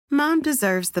Mom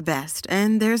deserves the best,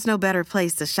 and there's no better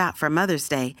place to shop for Mother's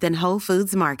Day than Whole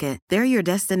Foods Market. They're your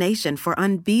destination for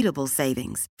unbeatable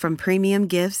savings, from premium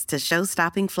gifts to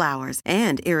show-stopping flowers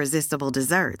and irresistible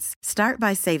desserts. Start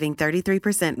by saving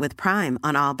 33% with Prime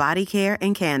on all body care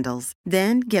and candles.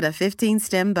 Then get a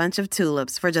 15-stem bunch of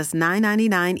tulips for just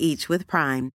 $9.99 each with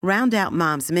Prime. Round out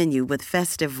Mom's menu with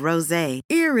festive rosé,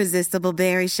 irresistible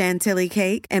berry chantilly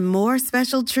cake, and more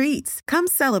special treats. Come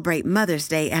celebrate Mother's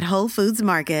Day at Whole Foods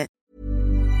Market.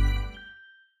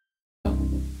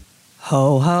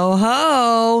 Ho, ho,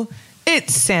 ho.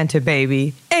 It's Santa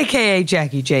Baby, a.k.a.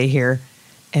 Jackie J here,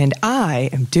 and I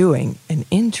am doing an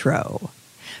intro.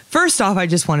 First off, I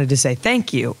just wanted to say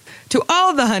thank you to all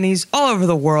of the honeys all over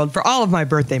the world for all of my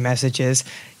birthday messages.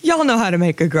 Y'all know how to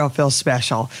make a girl feel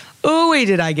special. Ooh,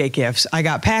 did I get gifts. I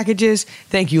got packages.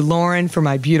 Thank you, Lauren, for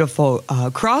my beautiful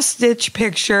cross-stitch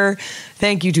picture.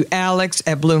 Thank you to Alex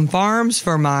at Bloom Farms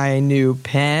for my new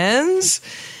pens.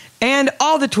 And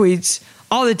all the tweets,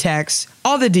 all the texts,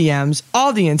 all the DMs,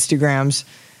 all the Instagrams,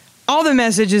 all the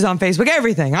messages on Facebook,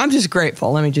 everything. I'm just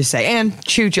grateful, let me just say. And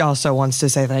Chooch also wants to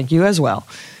say thank you as well.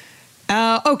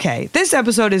 Okay, this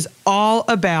episode is all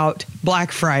about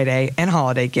Black Friday and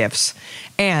holiday gifts.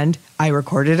 And I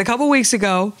recorded a couple weeks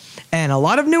ago, and a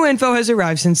lot of new info has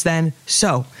arrived since then.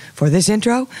 So, for this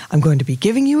intro, I'm going to be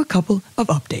giving you a couple of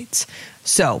updates.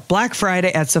 So, Black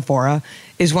Friday at Sephora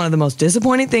is one of the most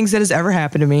disappointing things that has ever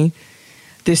happened to me.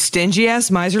 This stingy-ass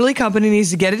miserly company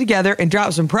needs to get it together and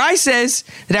drop some prices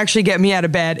that actually get me out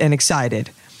of bed and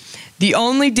excited. The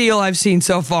only deal I've seen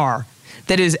so far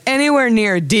that is anywhere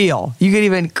near a deal, you could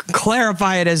even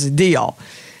clarify it as a deal,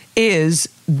 is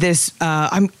this,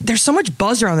 there's so much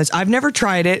buzz around this. I've never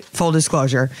tried it, full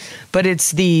disclosure, but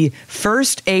it's the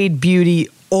First Aid Beauty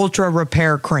Ultra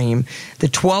Repair Cream. The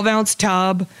 12-ounce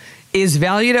tub is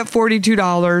valued at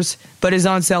 $42, but is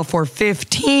on sale for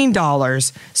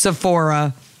 $15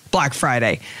 Sephora Black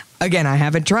Friday. Again, I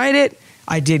haven't tried it.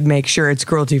 I did make sure it's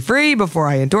cruelty-free before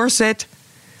I endorse it.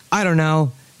 I don't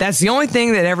know. That's the only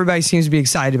thing that everybody seems to be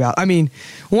excited about. I mean,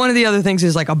 one of the other things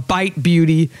is like a Bite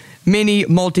Beauty Mini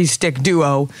Multi-Stick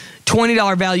Duo,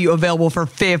 $20 value available for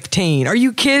 $15. Are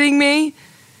you kidding me?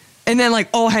 And then like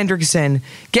Ole Hendrickson,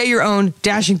 get your own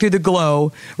Dashing Through the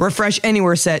Glow Refresh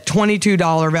Anywhere set,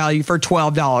 $22 value for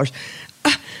 $12.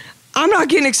 I'm not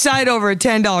getting excited over a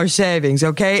 $10 savings,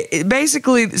 okay?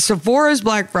 Basically, Sephora's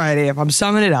Black Friday, if I'm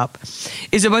summing it up,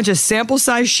 is a bunch of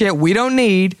sample-size shit we don't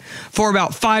need for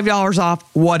about $5 off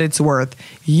what it's worth.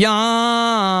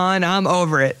 Yawn, I'm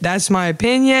over it. That's my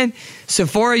opinion.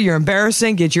 Sephora, you're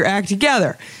embarrassing. Get your act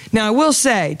together. Now, I will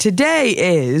say, today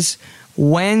is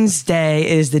Wednesday,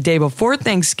 is the day before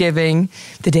Thanksgiving,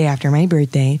 the day after my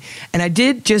birthday. And I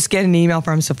did just get an email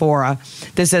from Sephora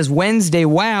that says Wednesday,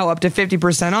 wow, up to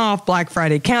 50% off, Black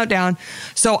Friday countdown.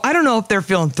 So I don't know if they're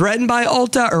feeling threatened by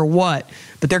Ulta or what,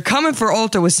 but they're coming for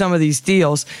Ulta with some of these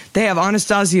deals. They have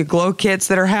Anastasia glow kits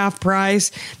that are half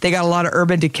price. They got a lot of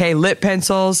Urban Decay lip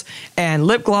pencils and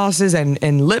lip glosses and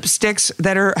lipsticks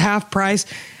that are half price.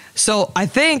 So I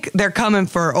think they're coming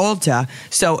for Ulta.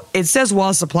 So it says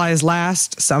while supplies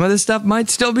last, some of the stuff might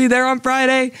still be there on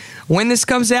Friday. When this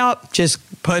comes out, just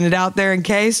putting it out there in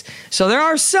case. So there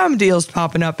are some deals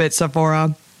popping up at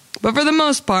Sephora. But for the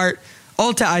most part,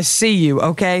 Ulta, I see you,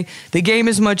 okay? The game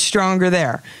is much stronger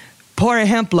there. Por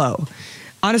ejemplo,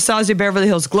 Anastasia Beverly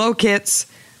Hills Glow Kits,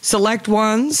 select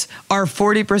ones are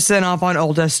 40% off on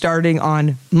Ulta starting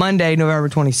on Monday, November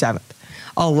 27th.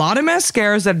 A lot of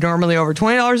mascaras that are normally over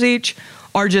 $20 each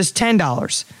are just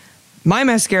 $10. My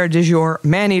mascara du jour,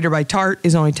 Man-Eater by Tarte,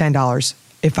 is only $10.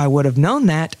 If I would have known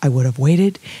that, I would have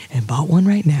waited and bought one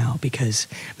right now because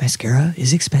mascara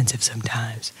is expensive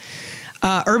sometimes.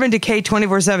 Urban Decay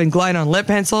 24/7 Glide On Lip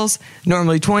Pencils,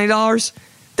 normally $20.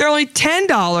 They're only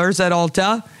 $10 at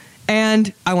Ulta,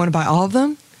 and I want to buy all of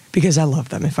them because I love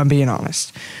them, if I'm being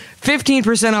honest.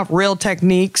 15% off Real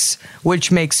Techniques,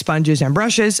 which makes sponges and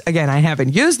brushes. Again, I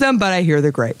haven't used them, but I hear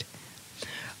they're great.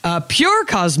 Pure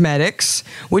Cosmetics,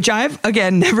 which I've,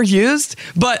 again, never used,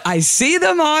 but I see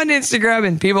them on Instagram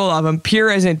and people love them.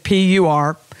 Pure as in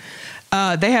P-U-R.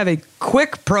 They have a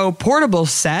Quick Pro portable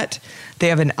set. They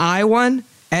have an eye one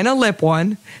and a lip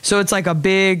one. So it's like a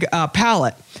big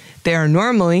palette. They are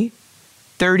normally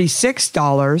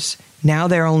 $36. Now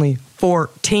they're only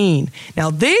 $14. Now,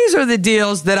 these are the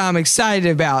deals that I'm excited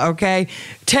about, okay?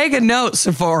 Take a note,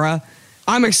 Sephora.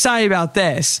 I'm excited about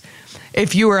this.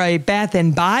 If you are a Bath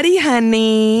and Body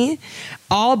honey,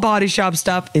 all Body Shop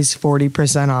stuff is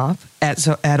 40% off at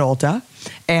Ulta,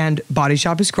 and Body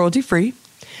Shop is cruelty-free.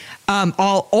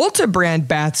 All Ulta brand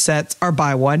bath sets are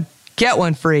buy one, get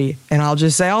one free. And I'll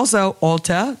just say also,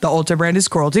 Ulta, the Ulta brand is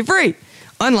cruelty-free.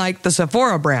 unlike the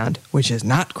Sephora brand, which is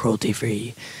not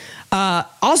cruelty-free.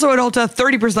 Also at Ulta,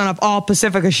 30% off all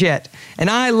Pacifica shit. And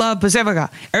I love Pacifica.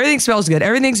 Everything smells good.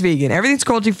 Everything's vegan. Everything's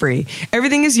cruelty-free.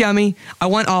 Everything is yummy. I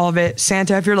want all of it.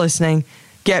 Santa, if you're listening,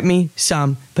 get me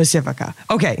some Pacifica.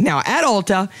 Okay, now at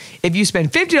Ulta, if you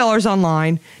spend $50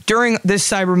 online during this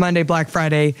Cyber Monday, Black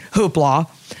Friday hoopla,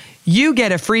 you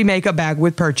get a free makeup bag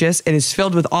with purchase. It is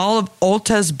filled with all of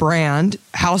Ulta's brand,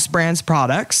 house brands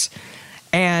products.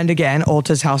 And again,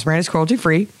 Ulta's house brand is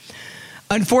cruelty-free.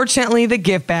 Unfortunately, the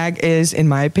gift bag is, in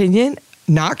my opinion,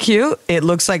 not cute. It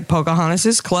looks like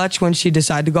Pocahontas' clutch when she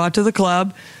decided to go out to the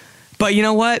club. But you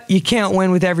know what? You can't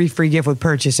win with every free gift with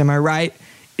purchase. Am I right?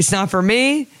 It's not for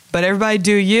me, but everybody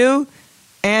do you.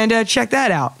 And check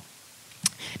that out.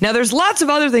 Now, there's lots of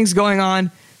other things going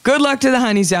on. Good luck to the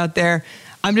honeys out there.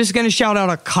 I'm just going to shout out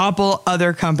a couple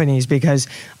other companies because,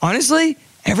 honestly,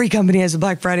 every company has a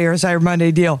Black Friday or a Cyber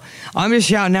Monday deal. I'm just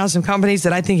shouting out some companies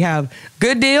that I think have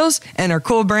good deals and are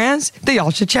cool brands that y'all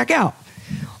should check out.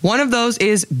 One of those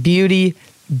is Beauty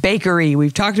Bakery.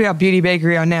 We've talked about Beauty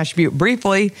Bakery on Natched Butte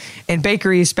briefly, and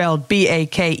bakery is spelled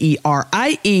Bakerie,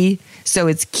 so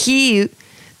it's cute.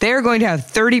 They're going to have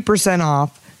 30%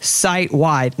 off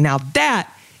site-wide. Now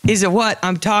that is what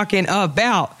I'm talking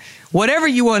about. Whatever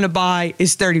you want to buy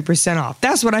is 30% off.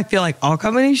 That's what I feel like all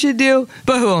companies should do,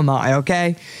 but who am I,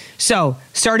 okay? So,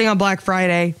 starting on Black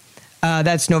Friday,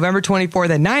 that's November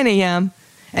 24th at 9 a.m.,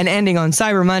 and ending on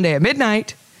Cyber Monday at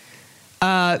midnight,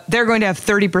 they're going to have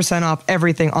 30% off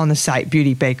everything on the site,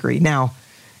 Beauty Bakery. Now,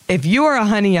 if you are a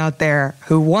honey out there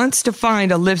who wants to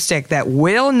find a lipstick that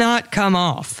will not come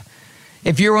off,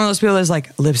 if you're one of those people that's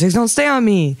like, lipsticks don't stay on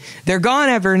me, they're gone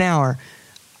after an hour,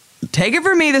 take it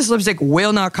from me, this lipstick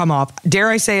will not come off. Dare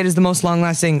I say it is the most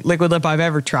long-lasting liquid lip I've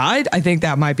ever tried. I think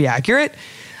that might be accurate.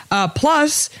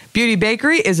 Plus, Beauty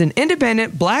Bakery is an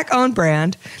independent, Black-owned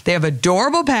brand. They have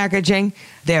adorable packaging.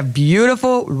 They have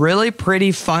beautiful, really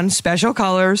pretty, fun, special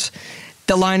colors.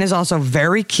 The line is also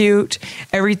very cute.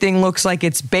 Everything looks like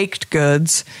it's baked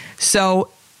goods. So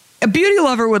a beauty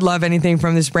lover would love anything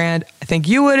from this brand. I think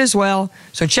you would as well.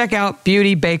 So check out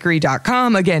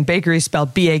beautybakery.com. Again, bakery is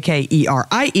spelled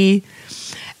Bakerie.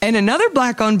 And another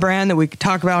Black-owned brand that we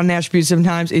talk about on Natched Butte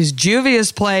sometimes is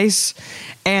Juvia's Place.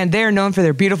 And they're known for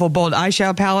their beautiful, bold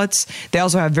eyeshadow palettes. They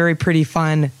also have very pretty,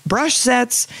 fun brush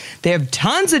sets. They have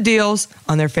tons of deals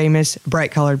on their famous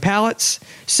bright-colored palettes.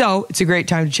 So it's a great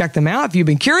time to check them out. If you've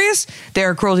been curious, they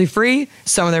are cruelty-free.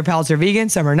 Some of their palettes are vegan,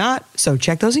 some are not. So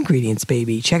check those ingredients,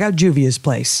 baby. Check out Juvia's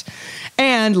Place.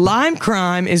 And Lime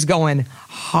Crime is going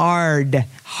hard.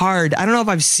 I don't know if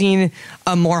I've seen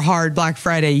a more hard Black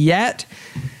Friday yet.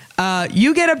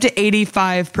 You get up to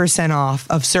 85% off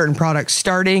of certain products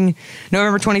starting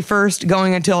November 21st,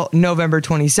 going until November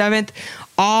 27th.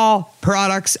 All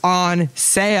products on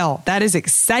sale. That is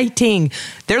exciting.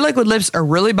 Their liquid lips are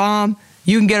really bomb.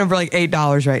 You can get them for like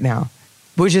 $8 right now,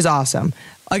 which is awesome.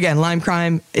 Again, Lime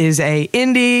Crime is a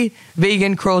indie,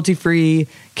 vegan, cruelty-free,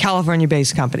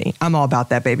 California-based company. I'm all about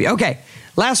that, baby. Okay,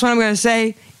 last one I'm going to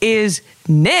say is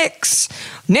NYX.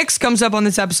 NYX comes up on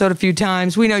this episode a few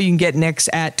times. We know you can get NYX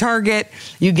at Target.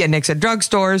 You can get NYX at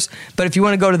drugstores. But if you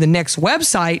want to go to the NYX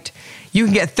website, you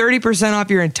can get 30% off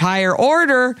your entire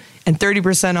order and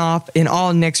 30% off in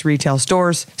all NYX retail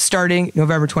stores starting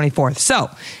November 24th.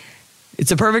 So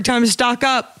it's a perfect time to stock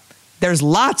up. There's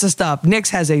lots of stuff. NYX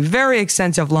has a very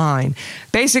extensive line.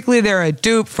 Basically, they're a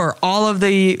dupe for all of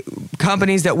the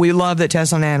companies that we love that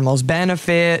test on animals.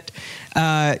 Benefit,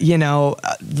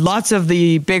 lots of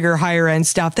the bigger, higher-end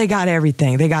stuff. They got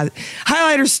everything. They got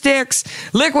highlighter sticks,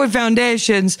 liquid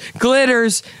foundations,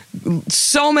 glitters,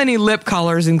 so many lip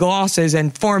colors and glosses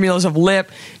and formulas of lip.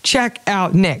 Check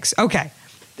out NYX. Okay,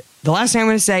 the last thing I'm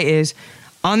going to say is,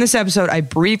 on this episode, I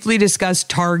briefly discussed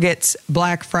Target's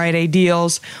Black Friday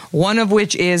deals, one of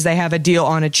which is they have a deal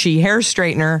on a Chi hair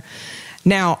straightener.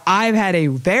 Now, I've had a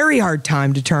very hard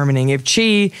time determining if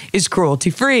Chi is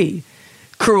cruelty-free.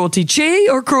 Cruelty Chi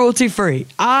or cruelty free?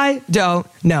 I don't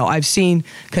know. I've seen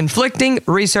conflicting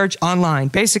research online.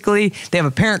 Basically, they have a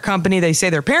parent company. They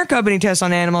say their parent company tests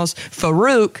on animals,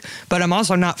 Farouk, but I'm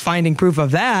also not finding proof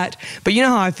of that. But you know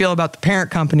how I feel about the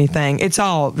parent company thing. It's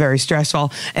all very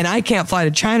stressful. And I can't fly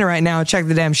to China right now and check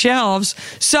the damn shelves.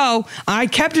 So I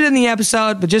kept it in the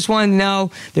episode, but just wanted to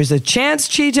know there's a chance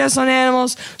Chi tests on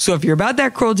animals. So if you're about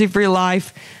that cruelty-free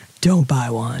life, don't buy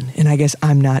one. And I guess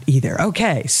I'm not either.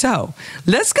 Okay, so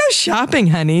let's go shopping,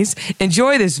 honeys.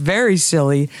 Enjoy this very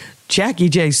silly Jackie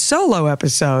J solo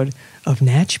episode of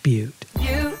Natched Butte.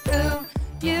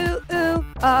 You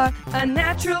are a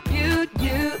natural beaut.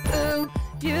 You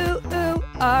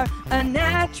are a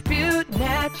Natched Butte,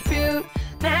 Natched Butte,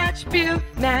 Snatched Beaut.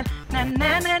 Snatched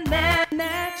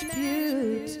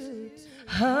Beaut.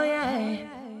 Oh, yeah.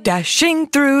 Dashing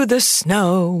through the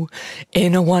snow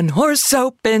in a one-horse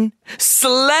open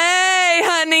sleigh,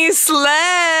 honey,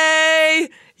 sleigh.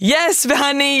 Yes,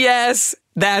 honey, yes,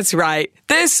 that's right.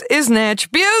 This is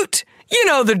Snatched Beaut. You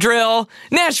know the drill.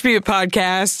 Snatched Beaut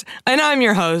Podcast, and I'm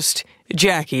your host,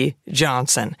 Jackie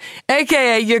Johnson,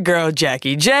 a.k.a. your girl,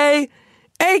 Jackie J,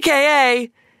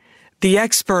 a.k.a. the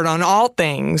expert on all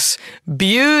things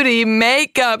beauty,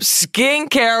 makeup,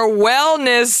 skincare,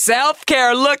 wellness,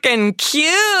 self-care, looking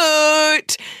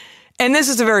cute. And this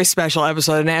is a very special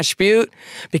episode of Snatched Beaut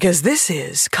because this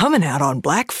is coming out on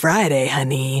Black Friday,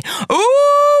 honey.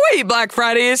 Ooh, Black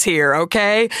Friday is here,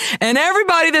 okay? And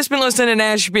everybody that's been listening to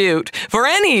Snatched Beaut for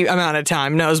any amount of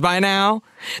time knows by now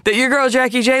that your girl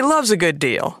Jackie J loves a good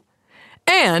deal.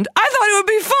 And I thought it would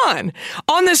be fun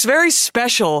on this very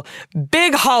special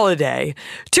big holiday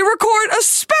to record a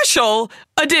special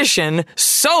edition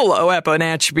solo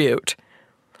Snatched Beaut,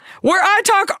 where I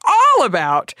talk all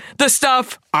about the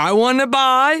stuff I want to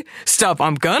buy, stuff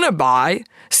I'm gonna buy,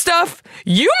 stuff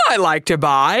you might like to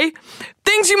buy,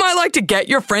 things you might like to get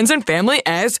your friends and family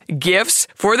as gifts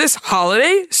for this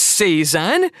holiday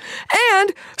season,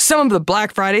 and some of the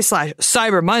Black Friday /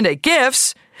 Cyber Monday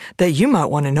gifts that you might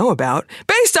want to know about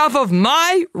based off of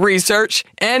my research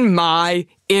and my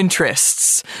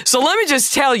interests. So let me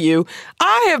just tell you,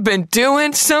 I have been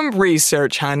doing some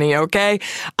research, honey, okay?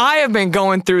 I have been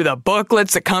going through the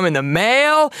booklets that come in the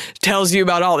mail, tells you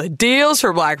about all the deals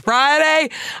for Black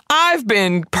Friday. I've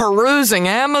been perusing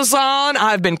Amazon.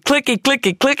 I've been clicking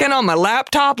on my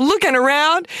laptop, looking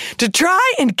around to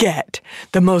try and get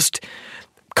the most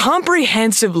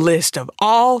comprehensive list of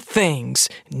all things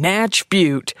Snatched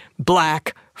Beaut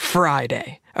Black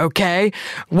Friday, okay?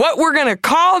 What we're gonna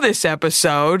call this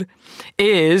episode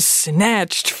is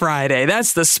Snatched Friday.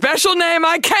 That's the special name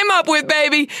I came up with,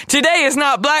 baby. Today is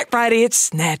not Black Friday, it's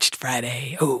Snatched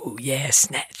Friday. Oh, yeah,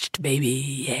 snatched,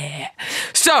 baby, yeah.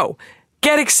 So,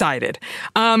 get excited.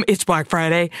 It's Black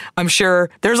Friday. I'm sure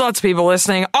there's lots of people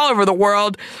listening all over the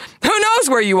world. Who knows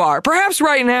where you are? Perhaps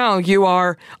right now you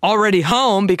are already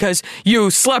home because you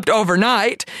slept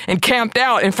overnight and camped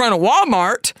out in front of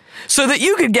Walmart so that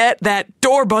you could get that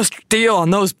doorbuster deal on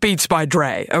those Beats by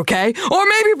Dre, okay? Or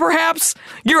maybe perhaps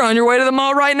you're on your way to the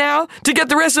mall right now to get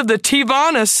the rest of the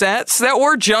Tivana sets that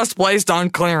were just placed on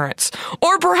clearance.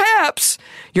 Or perhaps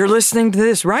you're listening to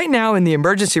this right now in the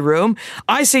emergency room,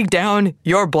 icing down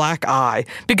your black eye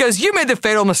because you made the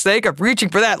fatal mistake of reaching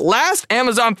for that last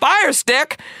Amazon Fire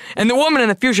Stick and the woman in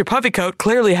the fuchsia puffy coat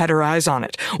clearly had her eyes on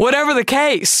it. Whatever the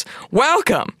case,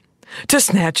 welcome to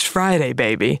Snatched Friday,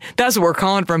 baby. That's what we're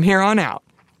calling from here on out.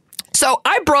 So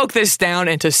I broke this down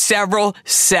into several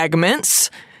segments,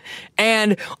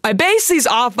 and I base these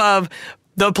off of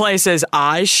the places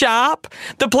I shop,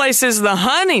 the places the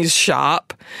honeys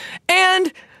shop, and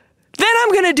then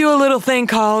I'm going to do a little thing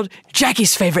called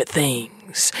Jackie's Favorite Things.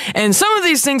 And some of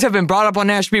these things have been brought up on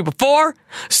Snatched Beaut before,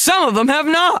 some of them have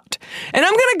not. And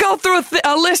I'm going to go through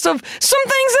a list of some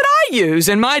things that I use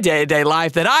in my day-to-day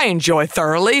life that I enjoy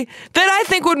thoroughly, that I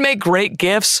think would make great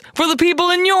gifts for the people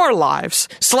in your lives,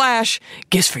 /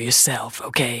 gifts for yourself,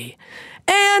 okay?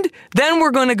 And then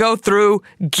we're going to go through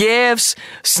gifts,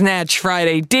 Snatch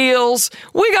Friday deals.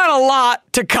 We got a lot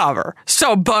to cover,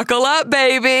 so buckle up,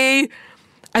 baby.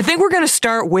 I think we're going to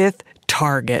start with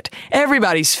Target,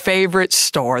 everybody's favorite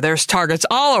store. There's Targets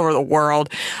all over the world.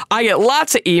 I get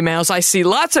lots of emails. I see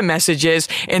lots of messages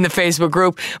in the Facebook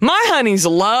group. My honeys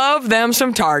love them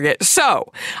some Target.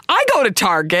 So I go to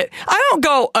Target. I don't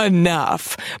go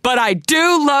enough, but I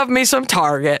do love me some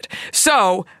Target.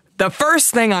 So the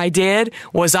first thing I did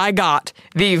was I got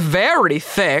the very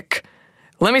thick,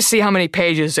 let me see how many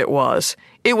pages it was.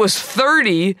 It was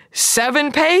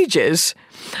 37 pages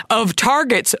of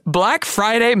Target's Black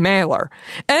Friday mailer.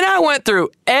 And I went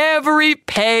through every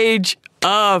page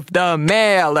of the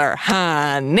mailer,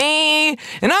 honey.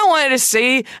 And I wanted to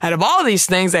see, out of all these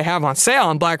things they have on sale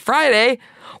on Black Friday,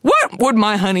 what would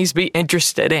my honeys be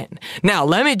interested in? Now,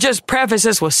 let me just preface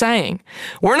this with saying,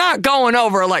 we're not going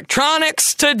over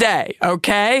electronics today,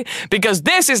 okay? Because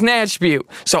this is Snatched Beaut.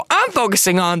 So I'm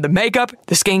focusing on the makeup,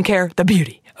 the skincare, the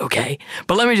beauty, okay?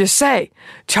 But let me just say,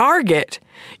 Target,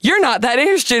 you're not that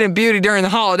interested in beauty during the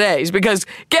holidays because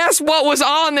guess what was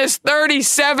on this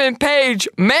 37-page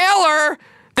mailer?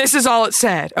 This is all it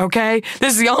said, okay?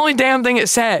 This is the only damn thing it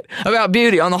said about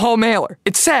beauty on the whole mailer.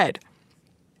 It said,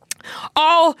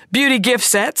 all beauty gift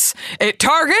sets at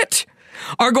Target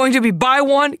are going to be buy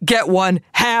one, get one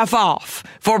half off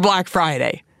for Black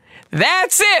Friday.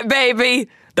 That's it, baby.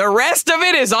 The rest of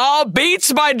it is all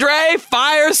Beats by Dre,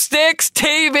 Fire Sticks,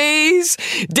 TVs,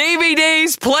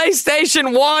 DVDs,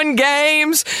 PlayStation 1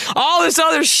 games, all this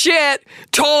other shit,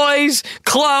 toys,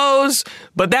 clothes,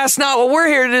 but that's not what we're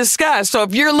here to discuss. So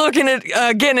if you're looking at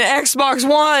getting an Xbox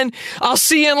One, I'll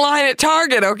see you in line at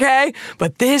Target, okay?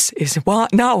 But this is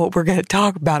not what we're going to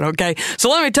talk about, okay? So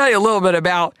let me tell you a little bit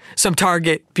about some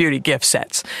Target beauty gift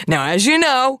sets. Now, as you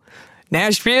know,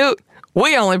 Nash Butte,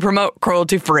 we only promote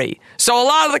cruelty-free. So a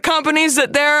lot of the companies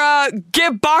that they're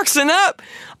gift boxing up,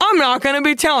 I'm not going to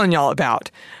be telling y'all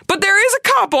about. But there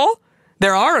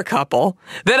are a couple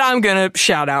that I'm going to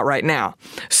shout out right now.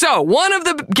 So one of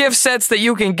the gift sets that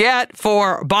you can get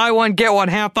for buy one, get one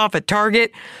half off at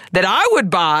Target that I would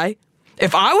buy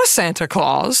if I was Santa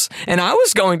Claus and I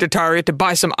was going to Target to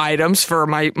buy some items for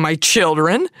my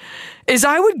children is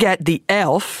I would get the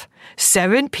e.l.f.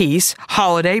 7-piece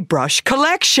holiday brush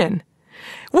collection.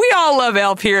 We all love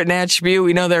e.l.f. here at Snatched.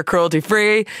 We know they're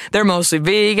cruelty-free, they're mostly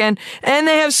vegan, and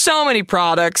they have so many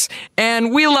products,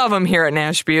 and we love them here at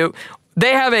Snatched.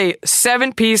 They have a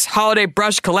 7-piece holiday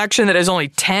brush collection that is only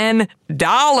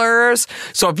 $10.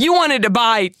 So if you wanted to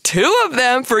buy 2 of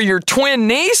them for your twin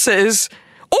nieces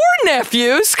or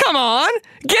nephews, come on,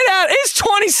 get out. It's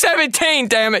 2017,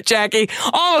 damn it, Jackie.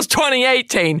 Almost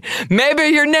 2018. Maybe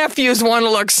your nephews want to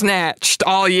look snatched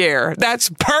all year. That's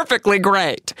perfectly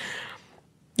great.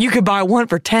 You could buy one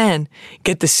for $10,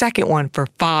 get the second one for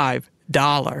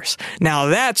 $5. Now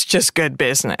that's just good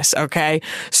business, okay?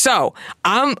 So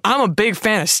I'm a big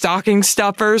fan of stocking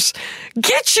stuffers.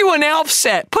 Get you an e.l.f.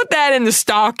 set. Put that in the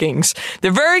stockings.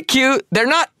 They're very cute. They're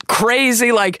not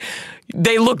crazy, like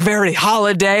they look very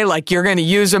holiday, like you're going to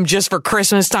use them just for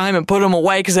Christmas time and put them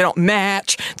away because they don't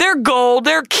match. They're gold.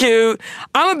 They're cute.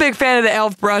 I'm a big fan of the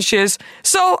e.l.f. brushes,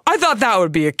 so I thought that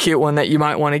would be a cute one that you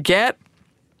might want to get.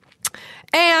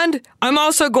 And I'm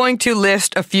also going to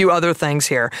list a few other things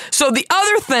here. So the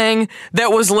other thing that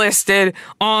was listed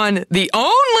on the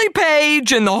only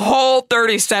page in the whole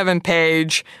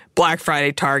 37-page Black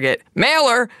Friday Target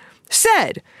mailer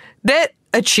said that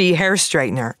a Chi hair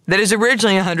straightener that is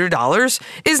originally $100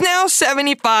 is now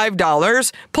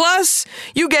 $75, plus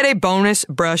you get a bonus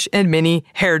brush and mini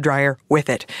hair dryer with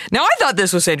it. Now, I thought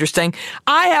this was interesting.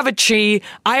 I have a Chi.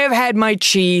 I have had my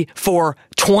Chi for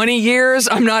 20 years.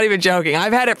 I'm not even joking.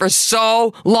 I've had it for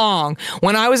so long.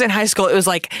 When I was in high school, it was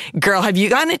like, girl, have you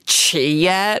gotten a Chi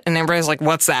yet? And everybody's like,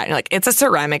 what's that? And you're like, it's a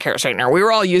ceramic hair straightener. We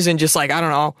were all using just like, I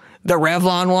don't know, the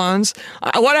Revlon ones,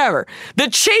 whatever. The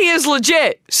Chi is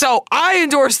legit. So I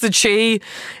endorse the Chi.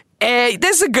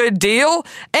 This is a good deal.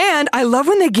 And I love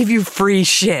when they give you free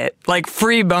shit, like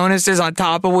free bonuses on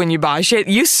top of when you buy shit.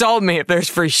 You sold me if there's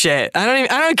free shit. I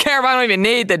don't care if I don't even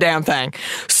need the damn thing.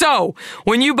 So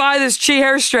when you buy this Chi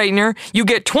hair straightener, you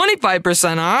get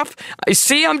 25% off. I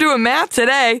see I'm doing math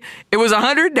today. It was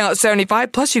 $100, now it's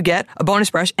 $75, plus you get a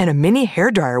bonus brush and a mini hair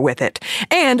dryer with it.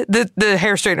 And the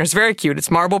hair straightener is very cute.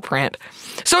 It's marble print.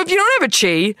 So if you don't have a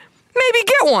Chi, maybe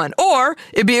get one. Or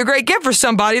it'd be a great gift for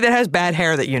somebody that has bad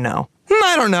hair that you know.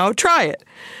 I don't know. Try it.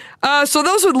 So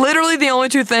those are literally the only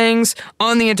 2 things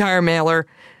on the entire mailer.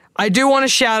 I do want to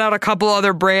shout out a couple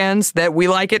other brands that we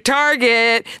like at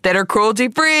Target that are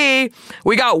cruelty-free.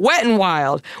 We got Wet n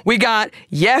Wild. We got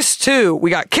Yes To. We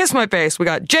got Kiss My Face. We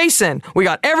got Jason. We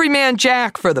got Everyman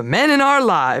Jack for the men in our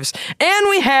lives. And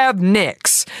we have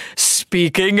NYX.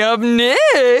 Speaking of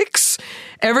NYX,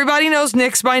 everybody knows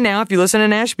NYX by now if you listen to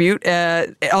Nash Butte,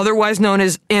 otherwise known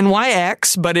as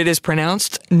NYX, but it is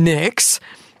pronounced NYX.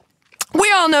 We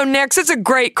all know NYX. It's a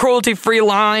great cruelty-free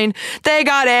line. They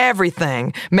got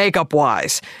everything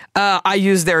makeup-wise. I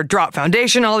use their drop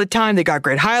foundation all the time. They got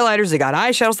great highlighters. They got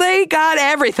eyeshadows. They got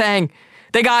everything.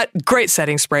 They got great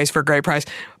setting sprays for a great price.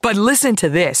 But listen to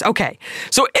this. Okay,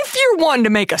 so if you're wanting to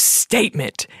make a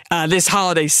statement this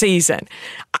holiday season,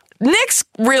 NYX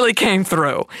really came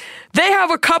through. They have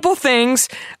a couple things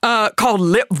called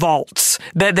lip vaults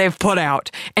that they've put out,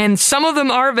 and some of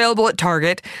them are available at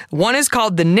Target. One is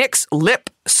called the NYX Lip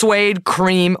Suede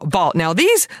Cream Vault. Now,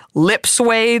 these lip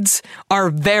suedes are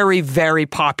very, very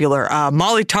popular.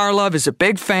 Molly Tarlov is a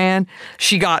big fan.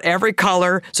 She got every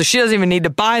color, so she doesn't even need to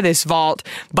buy this vault.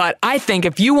 But I think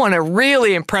if you want to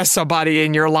really impress somebody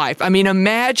in your life, I mean,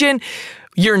 imagine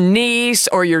your niece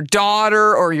or your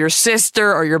daughter or your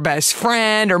sister or your best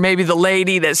friend or maybe the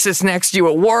lady that sits next to you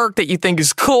at work that you think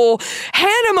is cool.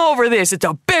 Hand them over this. It's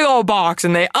a big old box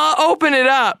and they open it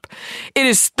up. It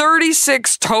is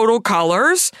 36 total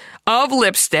colors of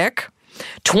lipstick.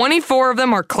 24 of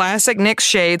them are classic NYX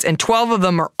shades and 12 of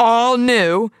them are all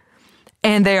new.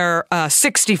 and they are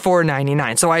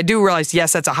 $64.99. So I do realize,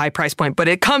 yes, that's a high price point, but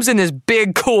it comes in this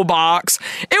big, cool box.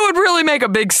 It would really make a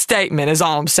big statement, is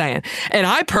all I'm saying. And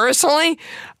I personally,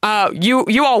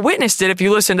 you all witnessed it if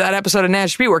you listened to that episode of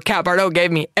Snatched where Kat Bardot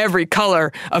gave me every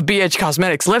color of BH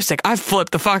Cosmetics lipstick. I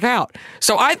flipped the fuck out.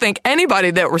 So I think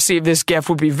anybody that received this gift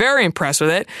would be very impressed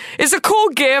with it. It's a cool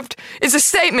gift. It's a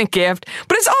statement gift,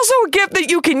 but it's also a gift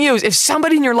that you can use. If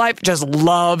somebody in your life just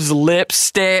loves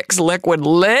lipsticks, liquid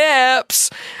lips,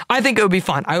 I think it would be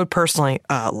fun. I would personally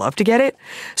love to get it.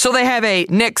 So they have a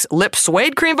NYX Lip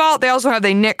Suede Cream Vault. They also have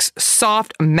a NYX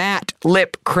Soft Matte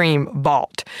Lip Cream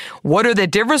Vault. What are the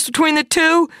difference between the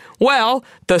two? Well,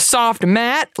 the soft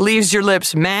matte leaves your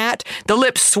lips matte. The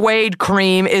lip suede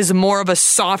cream is more of a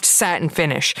soft satin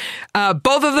finish.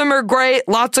 Both of them are great,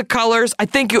 lots of colors. I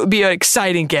think it would be an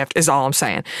exciting gift is all I'm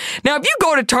saying. Now, if you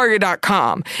go to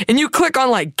Target.com and you click on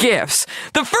like gifts,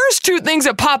 the first two things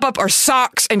that pop up are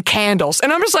socks and candles.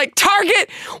 And I'm just like,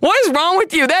 Target, what is wrong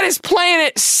with you? That is playing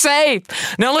it safe.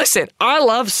 Now listen, I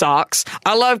love socks.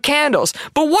 I love candles.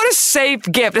 But what a safe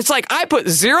gift. It's like I put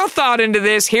zero thought into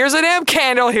this. Here's a damn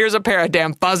candle. Here's a pair of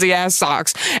damn fuzzy ass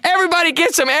socks. Everybody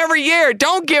gets them every year.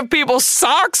 Don't give people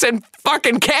socks and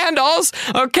fucking candles,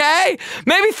 okay?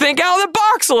 Maybe think out of the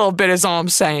box a little bit is all I'm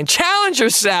saying. Challenge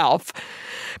yourself.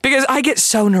 Because I get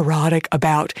so neurotic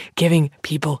about giving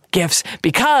people gifts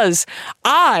because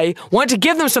I want to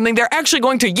give them something they're actually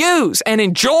going to use and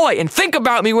enjoy and think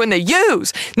about me when they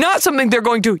use, not something they're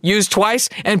going to use twice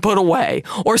and put away,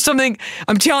 or something.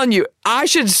 I'm telling you, I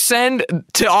should send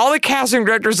to all the casting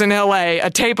directors in LA a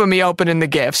tape of me opening the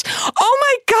gifts. Oh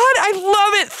my God, I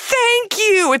love it. Thank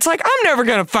you. It's like, I'm never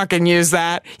going to fucking use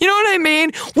that. You know what I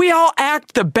mean? We all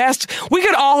act the best. We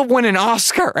could all win an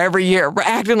Oscar every year. We're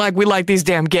acting like we like these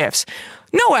damn gifts.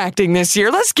 No acting this year.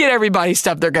 Let's get everybody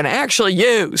stuff they're going to actually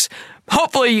use.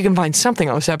 Hopefully you can find something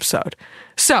on this episode.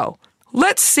 So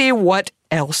let's see what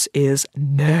else is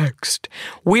next.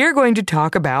 We're going to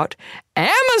talk about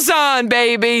Amazon,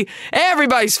 baby!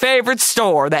 Everybody's favorite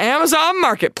store, the Amazon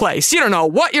Marketplace. You don't know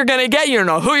what you're going to get. You don't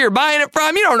know who you're buying it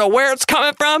from. You don't know where it's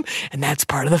coming from. And that's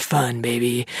part of the fun,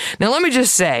 baby. Now, let me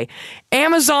just say,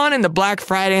 Amazon and the Black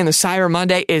Friday and the Cyber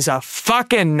Monday is a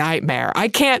fucking nightmare.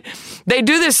 They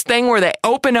do this thing where they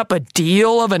open up a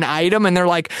deal of an item and they're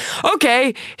like,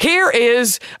 okay, here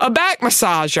is a back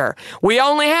massager. We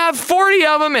only have 40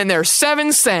 of them and they're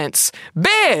 7 cents.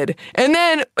 Bid! And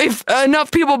then if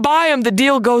enough people buy them, the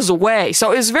deal goes away.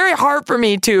 So it's very hard for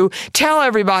me to tell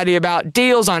everybody about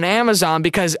deals on Amazon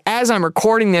because as I'm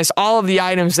recording this, all of the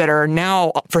items that are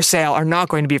now for sale are not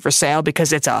going to be for sale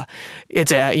because it's a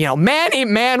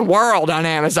man world on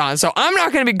Amazon. So I'm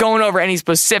not going to be going over any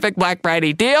specific Black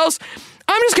Friday deals.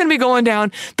 I'm just going to be going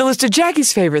down the list of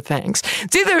Jackie's favorite things.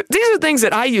 These are things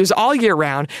that I use all year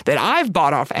round, that I've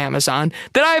bought off Amazon,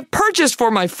 that I've purchased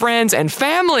for my friends and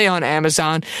family on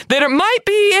Amazon, that it might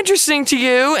be interesting to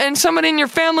you and somebody in your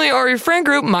family or your friend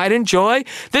group might enjoy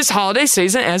this holiday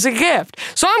season as a gift.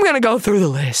 So I'm going to go through the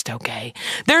list, okay?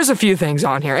 There's a few things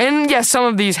on here. And yes, some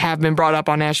of these have been brought up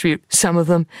on Attribute. Some of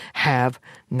them have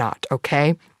not,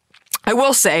 okay? I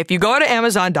will say, if you go to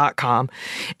Amazon.com,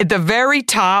 at the very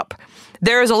top,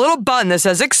 there is a little button that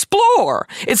says Explore.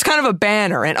 It's kind of a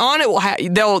banner, and on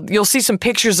it you'll see some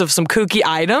pictures of some kooky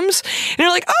items, and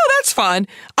you're like, oh, that's fun.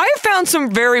 I found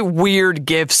some very weird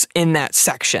gifts in that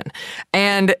section,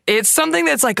 and it's something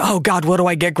that's like, oh God, what do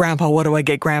I get Grandpa? What do I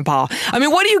get Grandpa? I mean,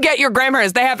 what do you get your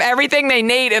grandparents? They have everything they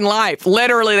need in life.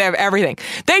 Literally, they have everything.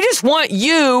 They just want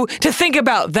you to think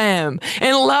about them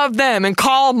and love them and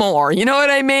call more. You know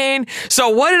what I mean? So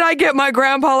what did I get my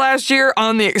grandpa last year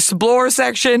on the Explore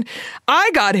section? I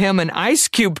got him an ice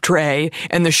cube tray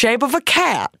in the shape of a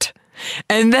cat.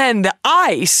 And then the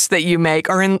ice that you make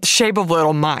are in the shape of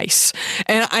little mice.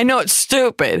 And I know it's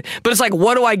stupid, but it's like,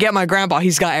 what do I get my grandpa?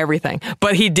 He's got everything.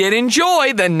 But he did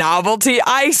enjoy the novelty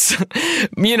ice,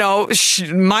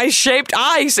 mice-shaped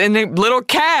ice and the little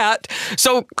cat.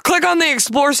 So click on the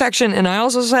Explore section. And I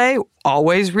also say,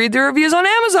 always read the reviews on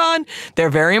Amazon.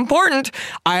 They're very important.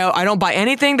 I don't buy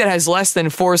anything that has less than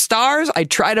 4 stars. I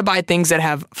try to buy things that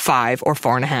have 5 or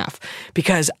 4.5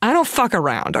 because I don't fuck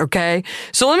around, okay?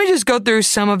 So let me just go through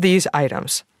some of these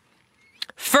items.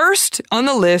 First on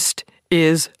the list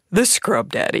is the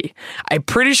Scrub Daddy. I'm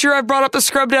pretty sure I've brought up the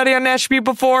Scrub Daddy on Snatched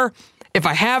before. If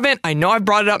I haven't, I know I've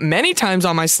brought it up many times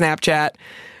on my Snapchat.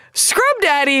 Scrub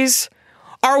Daddies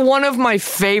are one of my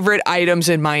favorite items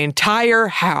in my entire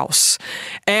house.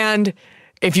 And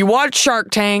if you watch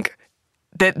Shark Tank,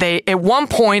 that they, at one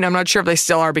point, I'm not sure if they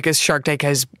still are because Shark Tank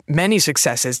has many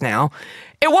successes now.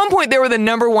 At one point, they were the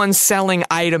 #1 selling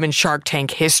item in Shark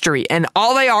Tank history, and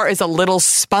all they are is a little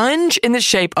sponge in the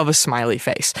shape of a smiley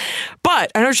face.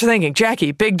 But I know what you're thinking,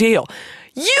 Jackie, big deal.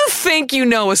 You think you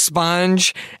know a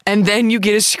sponge, and then you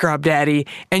get a Scrub Daddy,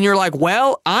 and you're like,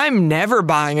 well, I'm never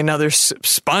buying another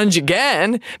sponge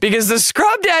again, because the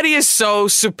Scrub Daddy is so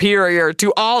superior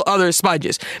to all other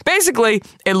sponges. Basically,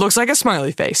 it looks like a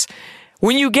smiley face.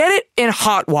 When you get it in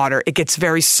hot water, it gets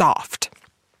very soft.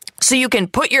 So you can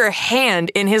put your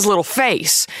hand in his little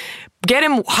face, get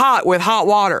him hot with hot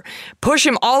water, push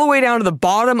him all the way down to the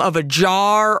bottom of a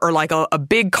jar or like a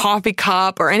big coffee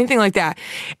cup or anything like that,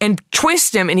 and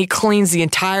twist him, and he cleans the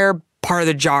entire part of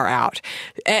the jar out.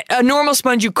 A normal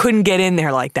sponge, you couldn't get in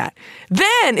there like that.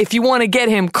 Then, if you want to get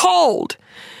him cold,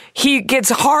 he gets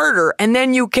harder, and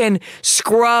then you can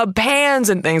scrub pans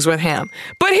and things with him.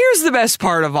 But here's the best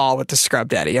part of all with the Scrub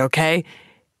Daddy, okay?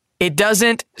 It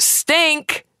doesn't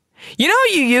stink. You know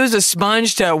you use a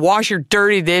sponge to wash your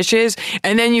dirty dishes,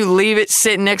 and then you leave it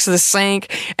sitting next to the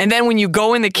sink, and then when you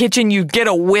go in the kitchen, you get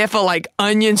a whiff of like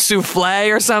onion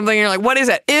souffle or something, and you're like, what is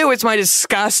that? Ew, it's my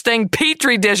disgusting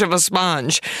petri dish of a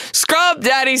sponge. Scrub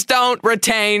Daddies don't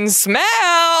retain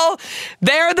smell.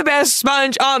 They're the best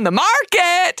sponge on the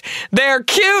market. They're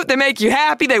cute. They make you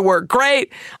happy. They work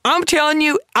great. I'm telling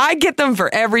you, I get them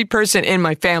for every person in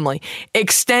my family.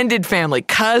 Extended family,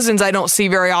 cousins I don't see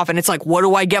very often. It's like, what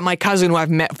do I get my cousin who I've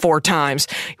met 4 times?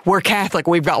 We're Catholic.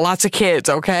 We've got lots of kids,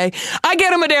 okay? I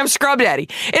get him a damn Scrub Daddy.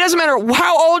 It doesn't matter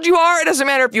how old you are. It doesn't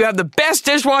matter if you have the best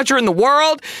dishwasher in the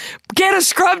world. Get a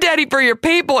Scrub Daddy for your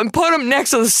people and put them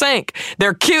next to the sink.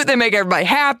 They're cute. They make everybody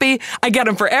happy. I get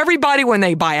them for everybody when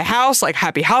they buy a house, like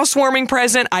happy housewarming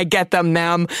present. I get them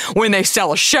when they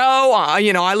sell a show.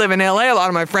 I live in LA. A lot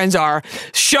of my friends are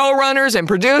showrunners and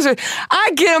producers.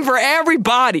 I get them for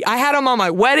everybody. I had them on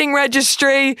my wedding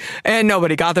registry, and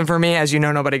nobody got them for me. As you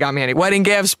know, nobody got me any wedding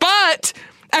gifts, but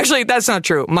actually, that's not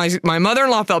true. My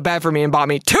mother-in-law felt bad for me and bought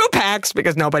me 2 packs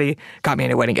because nobody got me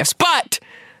any wedding gifts, but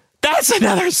that's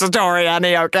another story,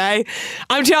 honey, okay?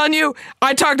 I'm telling you,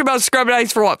 I talked about Scrub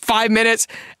Daddies for 5 minutes?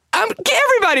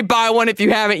 Everybody buy one if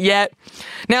you haven't yet.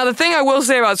 Now, the thing I will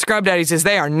say about Scrub Daddies is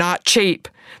they are not cheap.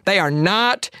 They are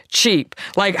not cheap.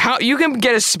 Like, how you can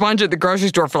get a sponge at the grocery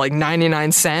store for like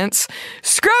 99 cents.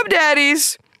 Scrub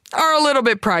Daddies are a little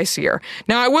bit pricier.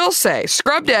 Now, I will say,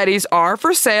 Scrub Daddies are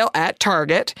for sale at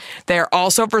Target. They're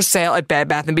also for sale at Bed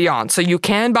Bath & Beyond. So you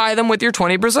can buy them with your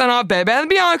 20% off Bed Bath &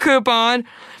 Beyond coupon.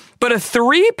 But a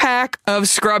 3-pack of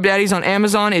Scrub Daddies on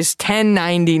Amazon is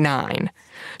 $10.99.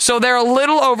 So they're a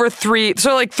little over like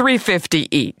 $3.50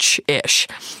 each-ish.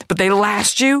 But they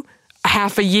last you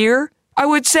half a year, I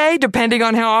would say, depending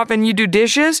on how often you do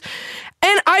dishes.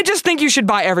 And I just think you should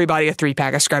buy everybody a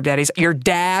 3-pack of Scrub Daddies. Your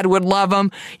dad would love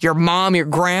them. Your mom, your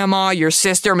grandma, your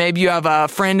sister. Maybe you have a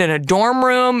friend in a dorm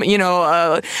room. Get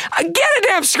a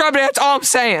damn Scrub Daddy. That's all I'm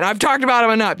saying. I've talked about them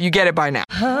enough. You get it by now.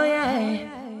 Oh, yeah.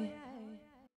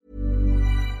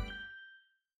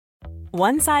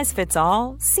 One size fits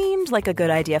all seemed like a good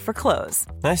idea for clothes.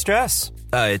 Nice dress.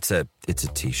 It's a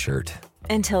t-shirt.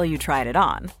 Until you tried it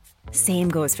on. Same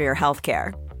goes for your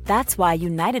healthcare. That's why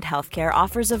United Healthcare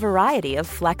offers a variety of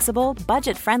flexible,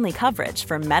 budget-friendly coverage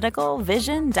for medical,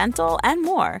 vision, dental, and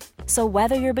more. So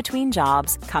whether you're between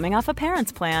jobs, coming off a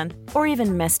parent's plan, or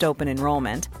even missed open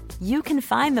enrollment, you can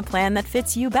find the plan that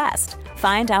fits you best.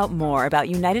 Find out more about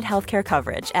United Healthcare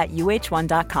coverage at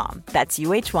uh1.com. That's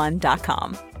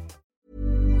uh1.com.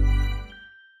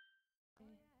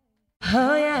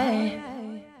 Oh, yeah.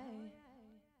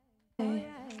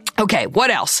 Okay,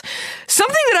 what else?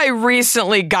 Something that I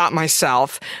recently got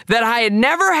myself that I had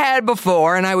never had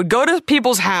before, and I would go to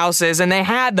people's houses and they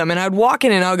had them, and I'd walk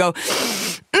in and I would go,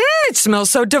 it smells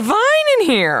so divine in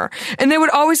here. And they would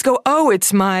always go, oh,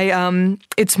 it's my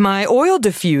oil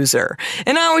diffuser.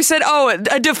 And I always said, oh, a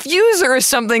diffuser is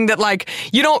something that like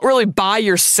you don't really buy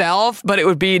yourself, but it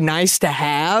would be nice to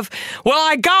have. Well,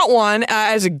 I got one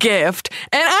as a gift,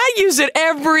 and I use it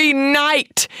every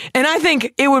night. And I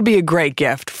think it would be a great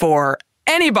gift for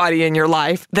anybody in your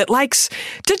life that likes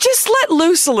to just let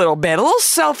loose a little bit, a little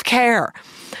self-care.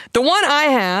 The one I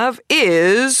have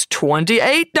is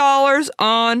 $28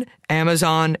 on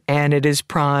Amazon, and it is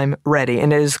Prime ready,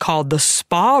 and it is called the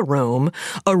Spa Room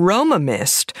Aroma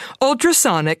Mist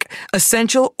Ultrasonic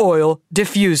Essential Oil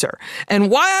Diffuser. And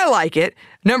why I like it,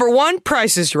 number 1,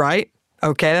 price is right.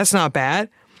 Okay, that's not bad.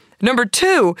 Number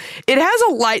 2, it has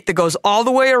a light that goes all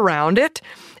the way around it,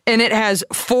 and it has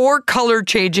 4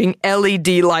 color-changing LED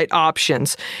light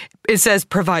options. it says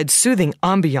provide soothing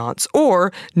ambiance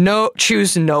or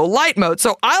choose no light mode.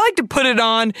 So I like to put it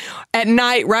on at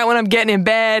night right when I'm getting in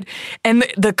bed, and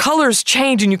the colors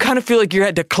change and you kind of feel like you're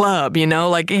at the club,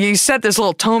 like you set this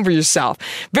little tone for yourself.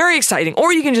 Very exciting.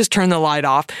 Or you can just turn the light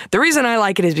off. The reason I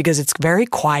like it is because it's very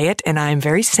quiet and I'm a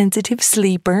very sensitive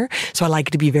sleeper. So I like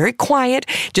it to be very quiet.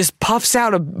 Just puffs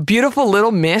out a beautiful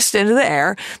little mist into the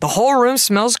air. The whole room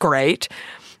smells great.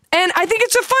 And I think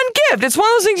it's a fun gift. It's one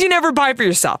of those things you never buy for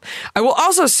yourself. I will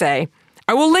also say,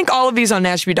 I will link all of these on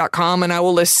Snatched.com and I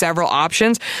will list several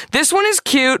options. This one is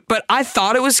cute, but I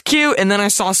thought it was cute, and then I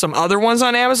saw some other ones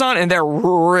on Amazon and they're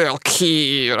real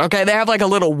cute. Okay, they have like a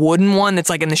little wooden one that's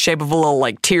like in the shape of a little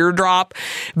like teardrop.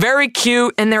 Very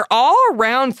cute, and they're all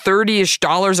around $30-ish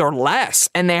or less,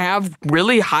 and they have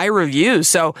really high reviews.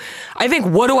 So I think,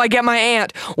 what do I get my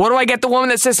aunt? What do I get the woman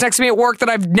that sits next to me at work that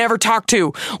I've never talked to?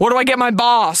 What do I get my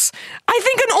boss? I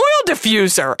think an oil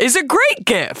diffuser is a great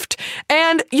gift,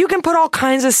 and you can put all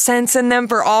kinds of scents in them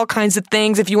for all kinds of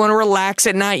things. If you want to relax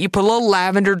at night, you put little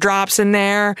lavender drops in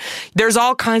there. There's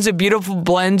all kinds of beautiful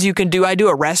blends you can do. I do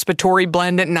a respiratory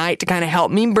blend at night to kind of help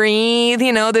me breathe,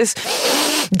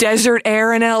 this desert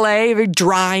air in LA, very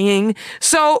drying.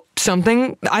 So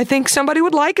something I think somebody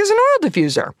would like is an oil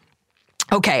diffuser.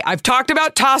 Okay, I've talked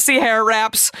about Tossie hair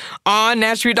wraps on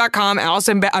Snatched.com. on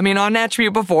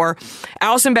Snatched before.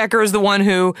 Allison Becker is the one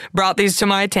who brought these to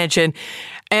my attention.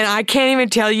 And I can't even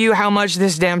tell you how much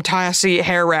this damn Tossie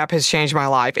hair wrap has changed my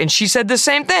life. And she said the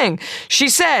same thing. She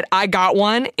said, I got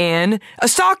one in a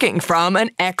stocking from an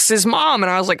ex's mom. And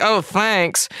I was like, oh,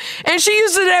 thanks. And she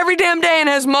uses it every damn day and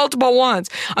has multiple ones.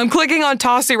 I'm clicking on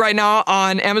Tossie right now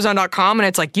on Amazon.com, and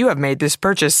it's like, you have made this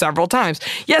purchase several times.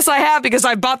 Yes, I have, because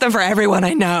I bought them for everyone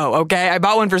I know, okay? I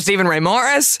bought one for Stephen Ray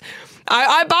Morris.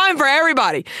 I buy them for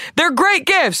everybody. They're great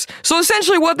gifts. So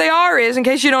essentially what they are is, in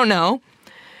case you don't know,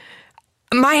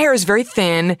 my hair is very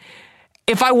thin.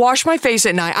 If I wash my face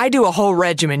at night, I do a whole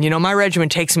regimen. My regimen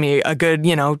takes me a good,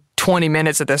 20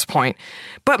 minutes at this point.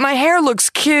 But my hair looks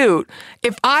cute.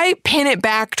 If I pin it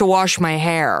back to wash my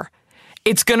hair,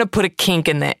 it's going to put a kink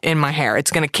in my hair. It's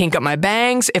going to kink up my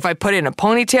bangs. If I put it in a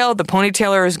ponytail, the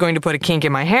ponytailer is going to put a kink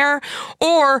in my hair.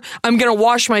 Or I'm going to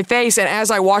wash my face, and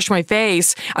as I wash my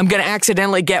face, I'm going to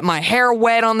accidentally get my hair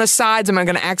wet on the sides. I'm going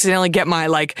to accidentally get my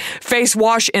face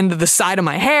wash into the side of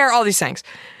my hair, all these things.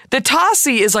 The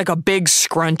Tossie is like a big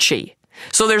scrunchie.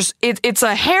 So it's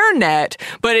a hair net,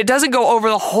 but it doesn't go over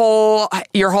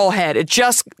your whole head. It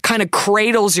just kind of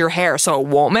cradles your hair, so it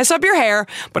won't mess up your hair,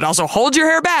 but also holds your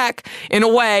hair back in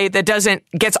a way that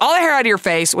gets all the hair out of your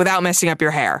face without messing up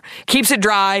your hair. Keeps it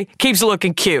dry, keeps it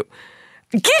looking cute.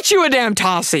 Get you a damn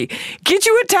Tossie. Get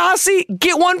you a Tossie.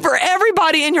 Get one for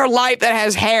everybody in your life that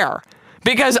has hair,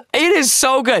 because it is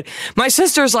so good. My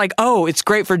sister's like, oh, it's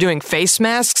great for doing face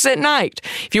masks at night.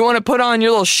 If you want to put on your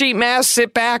little sheet mask,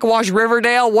 sit back, watch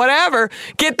Riverdale, whatever,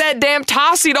 get that damn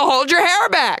Tossie to hold your hair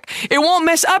back. It won't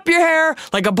mess up your hair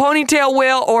like a ponytail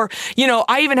will. Or,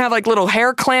 I even have little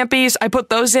hair clampies. I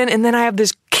put those in, and then I have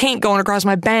this kink going across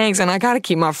my bangs, and I got to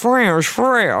keep my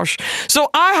fresh. So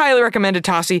I highly recommend a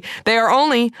Tossie. They are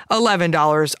only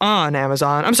 $11 on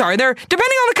Amazon. I'm sorry, they're depending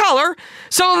on the color.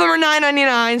 Some of them are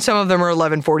 $9.99. Some of them are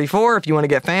 $11.44 if you want to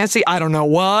get fancy. I don't know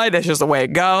why. That's just the way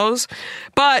it goes.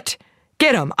 But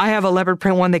get them. I have a leopard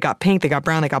print one. They got pink, they got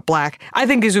brown, they got black. I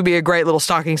think these would be a great little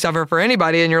stocking stuffer for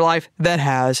anybody in your life that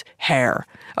has hair.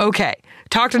 Okay,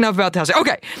 talked enough about Tossie.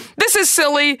 Okay, this is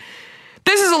silly.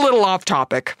 This is a little off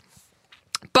topic.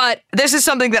 But this is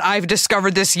something that I've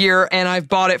discovered this year, and I've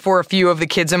bought it for a few of the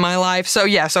kids in my life. So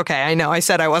yes, okay, I know I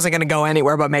said I wasn't going to go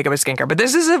anywhere but makeup and skincare. But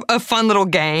this is a fun little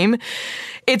game.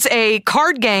 It's a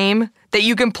card game that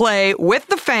you can play with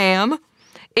the fam.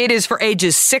 It is for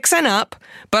ages 6 and up.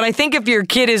 But I think if your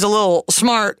kid is a little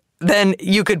smart, then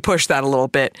you could push that a little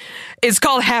bit. It's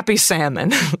called Happy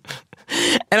Salmon.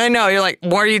 And I know, you're like,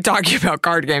 what are you talking about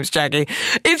card games, Jackie?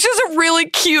 It's just a really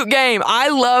cute game. I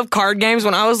love card games.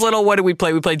 When I was little, what did we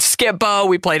play? We played Skip-Bo,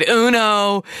 we played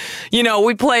Uno,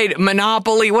 we played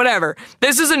Monopoly, whatever.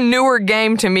 This is a newer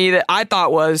game to me that I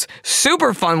thought was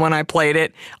super fun when I played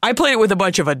it. I played it with a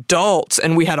bunch of adults,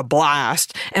 and we had a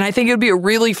blast. And I think it would be a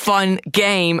really fun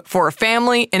game for a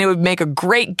family, and it would make a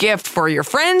great gift for your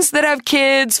friends that have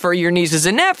kids, for your nieces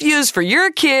and nephews, for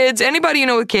your kids, anybody you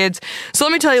know with kids. So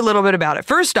let me tell you a little bit about it.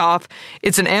 First off,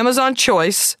 it's an Amazon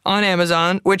choice on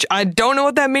Amazon, which I don't know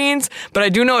what that means, but I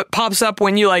do know it pops up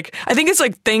when you I think it's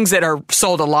things that are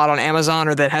sold a lot on Amazon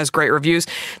or that has great reviews.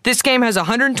 This game has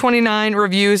 129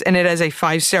 reviews, and it has a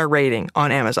 5-star rating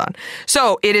on Amazon.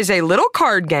 So it is a little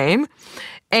card game.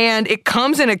 And it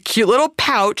comes in a cute little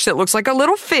pouch that looks like a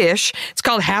little fish. It's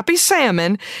called Happy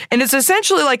Salmon. And it's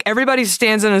essentially like everybody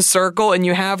stands in a circle and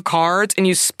you have cards and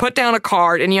you put down a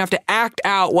card and you have to act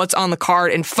out what's on the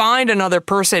card and find another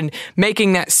person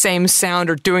making that same sound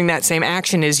or doing that same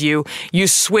action as you. You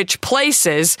switch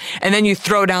places and then you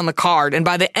throw down the card. And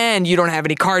by the end, you don't have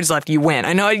any cards left. You win.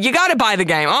 I know you got to buy the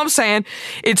game. All I'm saying,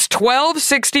 it's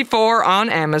 $12.64 on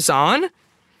Amazon.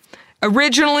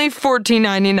 Originally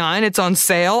 $14.99. It's on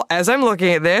sale as I'm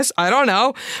looking at this. I don't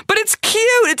know. But it's cute.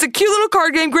 It's a cute little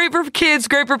card game. Great for kids.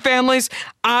 Great for families.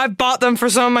 I've bought them for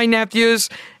some of my nephews.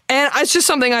 And it's just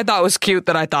something I thought was cute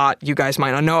that I thought you guys might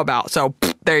not know about. So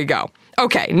there you go.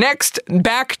 Okay, next,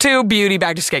 back to beauty,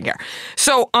 back to skincare.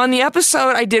 So on the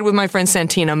episode I did with my friend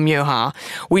Santina Muha,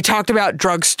 we talked about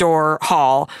drugstore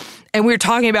haul. And we were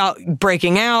talking about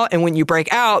breaking out, and when you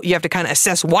break out, you have to kind of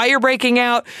assess why you're breaking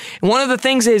out. And one of the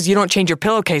things is you don't change your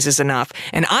pillowcases enough.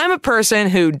 And I'm a person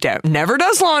who never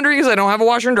does laundry because I don't have a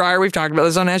washer and dryer. We've talked about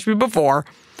this on Ashby before.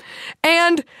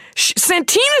 And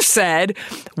Santina said,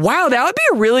 wow, that would be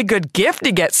a really good gift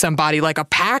to get somebody, like a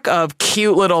pack of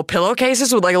cute little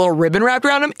pillowcases with like a little ribbon wrapped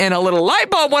around them, and a little light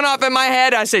bulb went off in my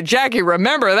head. I said, Jackie,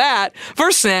 remember that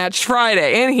for Snatched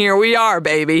Friday. And here we are,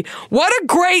 baby. What a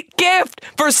great gift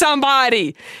for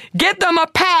somebody. Get them a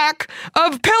pack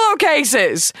of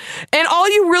pillowcases. And all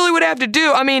you really would have to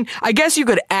do, I mean, I guess you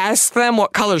could ask them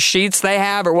what color sheets they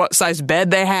have or what size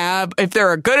bed they have. If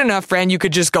they're a good enough friend, you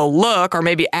could just go look or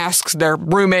maybe ask their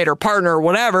roommate or partner or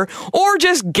whatever, or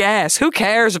just guess. Who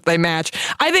cares if they match?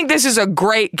 I think this is a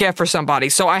great gift for somebody.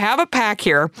 So I have a pack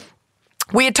here.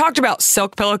 We had talked about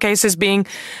silk pillowcases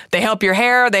they help your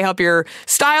hair, they help your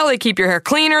style, they keep your hair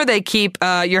cleaner, they keep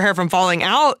your hair from falling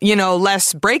out,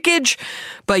 less breakage.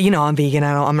 But, I'm vegan,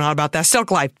 I'm not about that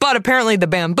silk life. But apparently the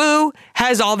bamboo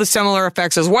has all the similar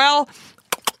effects as well.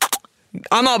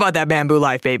 I'm all about that bamboo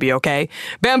life, baby, okay?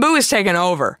 Bamboo is taking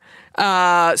over.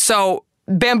 So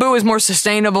bamboo is more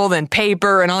sustainable than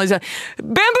paper and all these.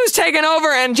 Bamboo's taken over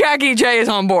and Jackie J is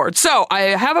on board. So I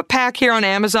have a pack here on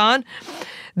Amazon.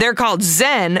 They're called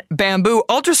Zen Bamboo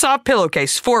Ultra Soft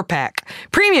Pillowcase 4-pack.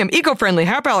 Premium, eco-friendly,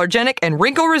 hypoallergenic, and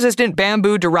wrinkle-resistant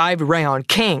bamboo-derived rayon.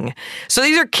 King. So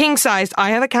these are king-sized.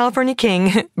 I have a California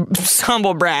king.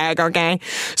 Humble brag, okay?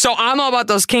 So I'm all about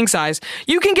those king-size.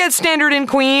 You can get standard and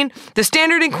queen. The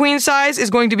standard and queen size is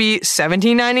going to be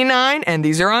 $17.99, and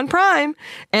these are on Prime.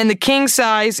 And the king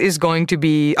size is going to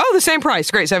be, the same price.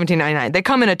 Great, $17.99. They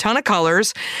come in a ton of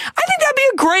colors. I think that'd be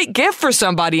a great gift for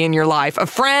somebody in your life. A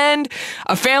friend,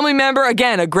 a family member,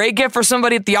 again, a great gift for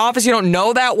somebody at the office you don't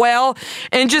know that well,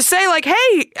 and just say like,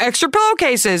 hey, extra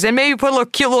pillowcases, and maybe put a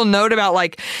cute little note about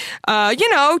like,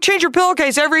 change your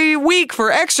pillowcase every week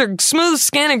for extra smooth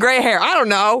skin and gray hair. I don't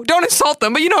know. Don't insult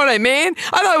them, but you know what I mean?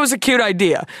 I thought it was a cute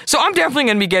idea. So I'm definitely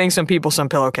going to be getting some people some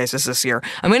pillowcases this year.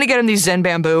 I'm going to get them these Zen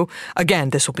Bamboo. Again,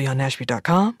 this will be on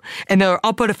Nashville.com, and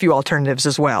I'll put a few alternatives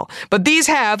as well. But these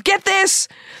have, get this,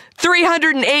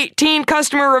 318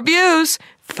 customer reviews.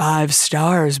 5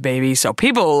 stars, baby. So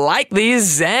people like these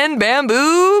Zen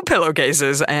Bamboo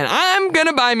pillowcases, and I'm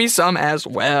gonna buy me some as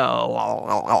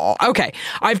well. Okay,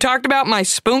 I've talked about my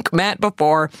Spoonk mat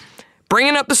before.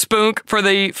 Bringing up the Spoonk for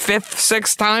the 5th,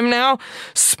 6th time now.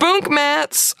 Spoonk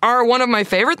mats are one of my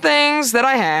favorite things that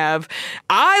I have.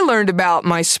 I learned about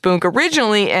my Spoonk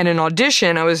originally at an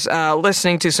audition. I was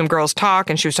listening to some girls talk,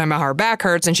 and she was talking about how her back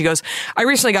hurts, and she goes, I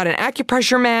recently got an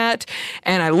acupressure mat,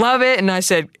 and I love it. And I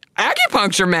said,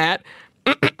 acupuncture mat?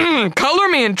 Color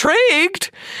me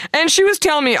intrigued. And she was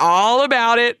telling me all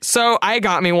about it. So I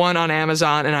got me one on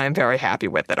Amazon and I'm very happy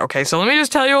with it. Okay, so let me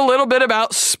just tell you a little bit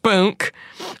about Spoonk.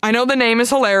 I know the name is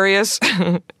hilarious.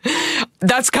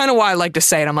 That's kind of why I like to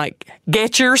say it. I'm like,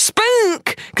 get your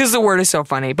Spoonk, because the word is so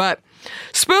funny. But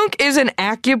Spoonk is an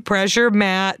acupressure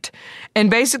mat,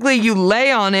 and basically you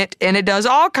lay on it and it does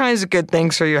all kinds of good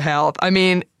things for your health. I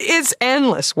mean, it's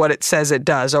endless what it says it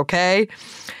does, okay?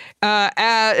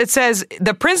 It says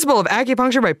the principle of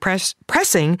acupuncture by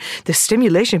pressing the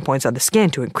stimulation points on the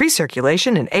skin to increase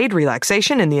circulation and aid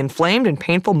relaxation in the inflamed and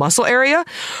painful muscle area,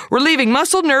 relieving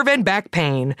muscle, nerve, and back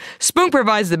pain. Spoonk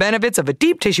provides the benefits of a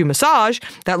deep tissue massage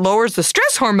that lowers the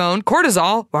stress hormone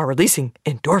cortisol while releasing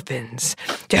endorphins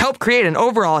to help create an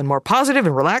overall and more positive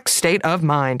and relaxed state of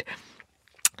mind.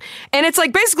 And it's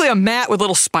like basically a mat with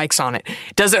little spikes on it.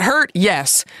 Does it hurt?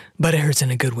 Yes. But it hurts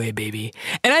in a good way, baby.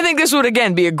 And I think this would,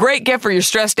 again, be a great gift for your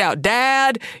stressed out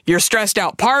dad, your stressed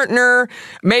out partner.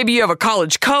 Maybe you have a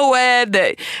college co-ed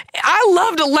that I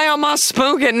love to lay on my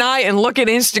Spoonk at night and look at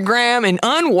Instagram and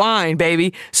unwind,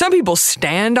 baby. Some people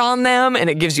stand on them and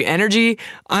it gives you energy.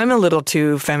 I'm a little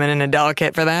too feminine and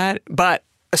delicate for that, but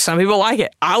Some people like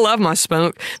it. I love my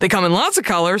spook. They come in lots of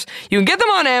colors. You can get them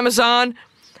on Amazon,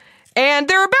 and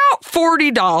they're about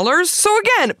 $40. So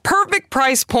again, perfect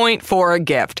price point for a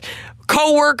gift.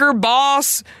 Coworker,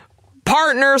 boss,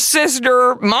 partner,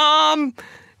 sister, mom,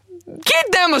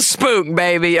 get them a spook,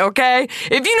 baby, okay?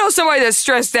 If you know somebody that's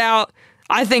stressed out,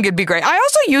 I think it'd be great. I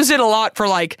also use it a lot for,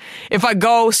 like, if I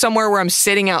go somewhere where I'm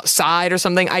sitting outside or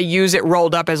something, I use it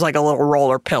rolled up as like a little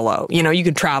roller pillow. You know, you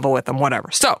can travel with them, whatever.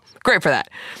 So, great for that.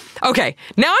 Okay,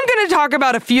 now I'm going to talk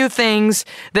about a few things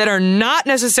that are not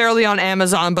necessarily on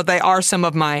Amazon, but they are some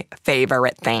of my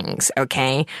favorite things,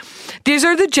 okay? These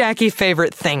are the Jackie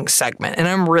Favorite Things segment, and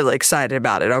I'm really excited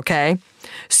about it, okay?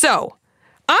 So,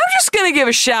 I'm just going to give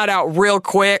a shout out real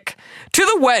quick to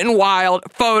the Wet n Wild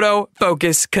Photo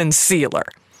Focus Concealer.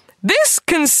 This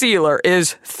concealer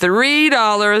is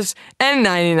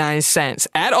 $3.99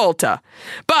 at Ulta,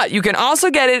 but you can also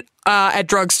get it at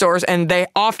drugstores, and they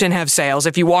often have sales.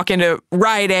 If you walk into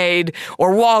Rite Aid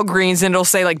or Walgreens, and it'll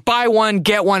say, like, buy one,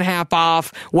 get one half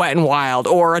off Wet n Wild,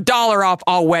 or $1 off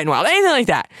all Wet n Wild, anything like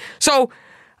that. So,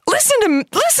 listen to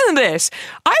this.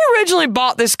 I originally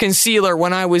bought this concealer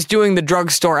when I was doing the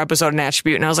drugstore episode of Snatched,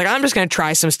 and I was like, I'm just going to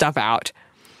try some stuff out.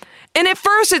 And at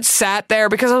first it sat there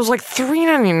because I was like,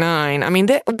 $3.99. I mean,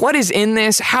 what is in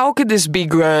this? How could this be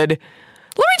good?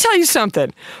 Let me tell you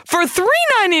something. For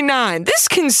 $3.99, this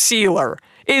concealer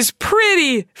is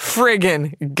pretty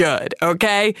friggin' good,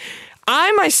 okay?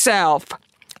 I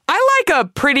like a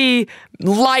pretty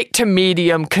light to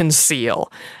medium conceal.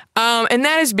 And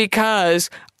that is because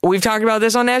we've talked about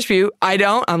this on Nashville.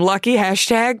 I'm lucky,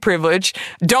 #privilege.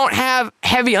 Don't have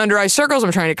heavy under eye circles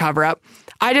I'm trying to cover up.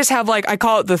 I just have, like, I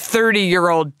call it the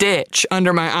 30-year-old ditch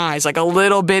under my eyes. Like, a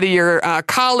little bit of your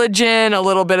collagen, a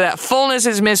little bit of that fullness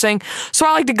is missing. So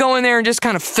I like to go in there and just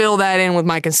kind of fill that in with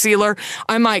my concealer.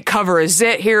 I might cover a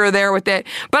zit here or there with it,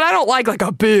 but I don't like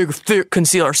a big, thick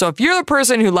concealer. So if you're the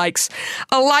person who likes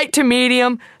a light to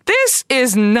medium, this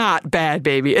is not bad,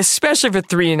 baby, especially for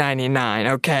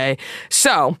 $3.99, okay?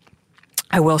 So,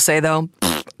 I will say, though,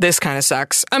 this kind of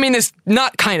sucks. I mean, this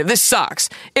sucks.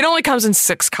 It only comes in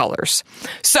 6 colors.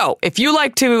 So, if you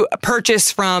like to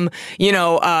purchase from,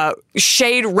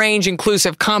 shade range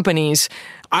inclusive companies,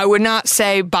 I would not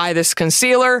say buy this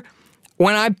concealer.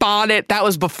 When I bought it, that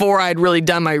was before I'd really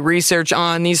done my research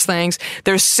on these things.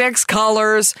 There's 6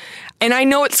 colors, and I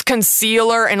know it's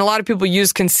concealer, and a lot of people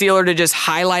use concealer to just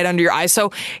highlight under your eyes.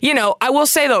 So, I will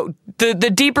say, though, the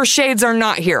deeper shades are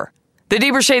not here.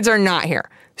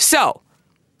 So,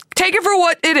 take it for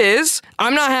what it is.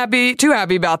 I'm not too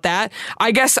happy about that.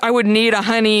 I guess I would need a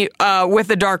honey with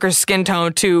the darker skin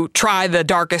tone to try the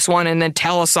darkest one and then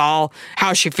tell us all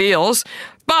how she feels.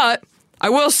 But I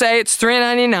will say it's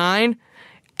 $3.99.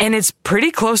 And it's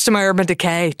pretty close to my Urban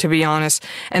Decay, to be honest.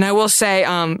 And I will say,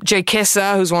 Jay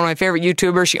Kissa, who's one of my favorite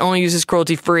YouTubers, she only uses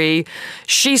cruelty-free.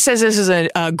 She says this is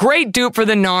a great dupe for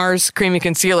the NARS Creamy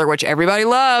Concealer, which everybody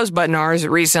loves, but NARS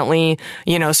recently,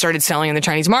 started selling in the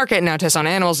Chinese market and now tests on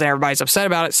animals, and everybody's upset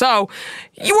about it. So,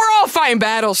 we're all fighting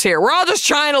battles here. We're all just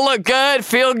trying to look good,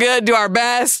 feel good, do our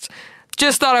best.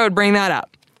 Just thought I would bring that up.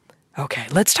 Okay,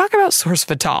 let's talk about Source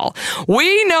Vital.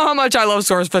 We know how much I love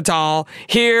Source Vital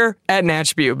here at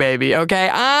Natchview, baby, okay?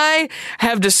 I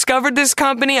have discovered this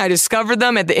company. I discovered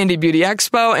them at the Indie Beauty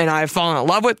Expo, and I've fallen in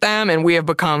love with them, and we have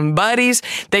become buddies.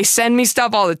 They send me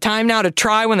stuff all the time now to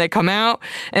try when they come out,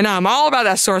 and I'm all about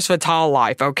that Source Vital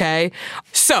life, okay?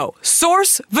 So,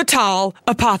 Source Vital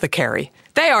Apothecary.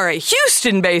 They are a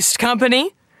Houston-based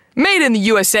company. Made in the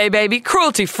USA, baby,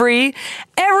 cruelty-free,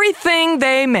 everything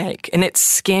they make. And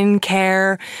it's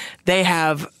skincare. They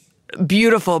have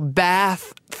beautiful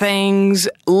bath things,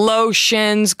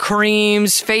 lotions,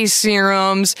 creams, face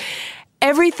serums.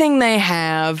 Everything they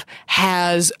have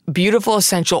has beautiful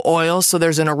essential oils, so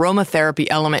there's an aromatherapy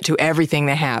element to everything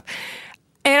they have.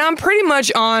 And I'm pretty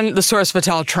much on the Source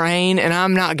Vital train, and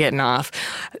I'm not getting off.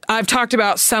 I've talked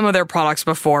about some of their products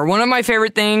before. One of my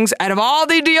favorite things, out of all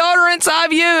the deodorants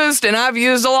I've used, and I've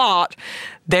used a lot,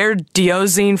 their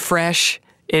Diozene Fresh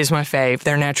is my fave.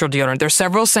 Their natural deodorant. There's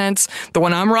several scents. The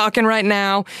one I'm rocking right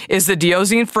now is the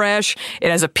Diozene Fresh. It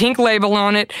has a pink label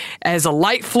on it. It has a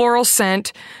light floral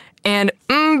scent. And,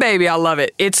 baby, I love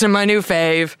it. It's my new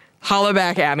fave. Holla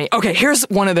back at me. Okay, here's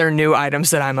one of their new items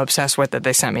that I'm obsessed with that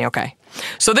they sent me, okay?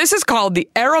 So this is called the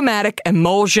Aromatic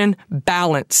Emulsion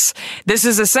Balance. This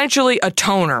is essentially a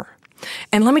toner.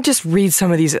 And let me just read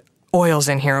some of these oils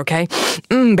in here, okay?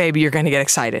 Baby, you're going to get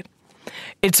excited.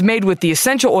 It's made with the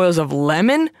essential oils of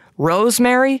lemon,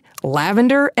 rosemary,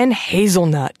 lavender, and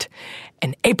hazelnut,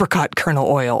 and apricot kernel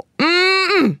oil.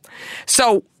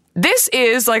 So this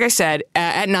is, like I said,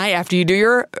 at night after you do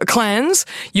your cleanse,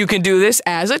 you can do this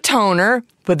as a toner,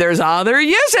 but there's other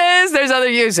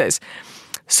uses.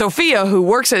 Sophia, who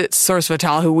works at Source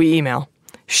Vital, who we email,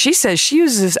 she says she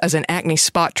uses this as an acne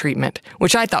spot treatment,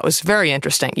 which I thought was very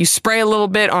interesting. You spray a little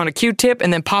bit on a Q-tip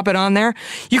and then pop it on there.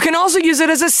 You can also use it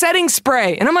as a setting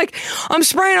spray. And I'm like, I'm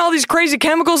spraying all these crazy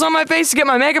chemicals on my face to get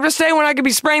my makeup to stay when I could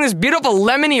be spraying this beautiful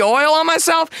lemony oil on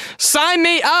myself. Sign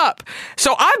me up.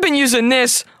 So I've been using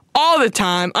this all the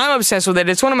time. I'm obsessed with it.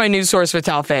 It's one of my new Source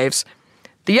Vital faves.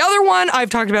 The other one I've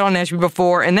talked about on Nashby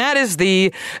before, and that is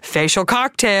the facial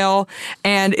cocktail.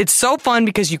 And it's so fun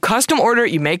because you custom order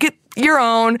it, you make it your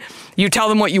own, you tell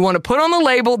them what you want to put on the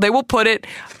label, they will put it.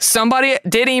 Somebody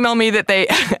did email me that they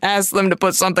asked them to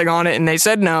put something on it and they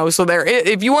said no. So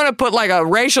if you want to put like a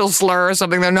racial slur or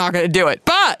something, they're not going to do it.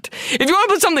 But if you want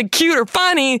to put something cute or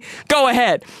funny, go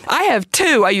ahead. I have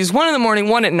two. I use one in the morning,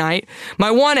 one at night. My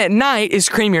one at night is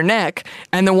cream your neck,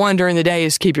 and the one during the day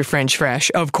is keep your fringe fresh,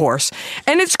 of course.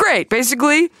 And it's great.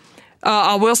 Basically,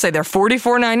 I will say they're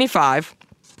 $44.95.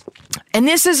 And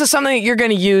this is something that you're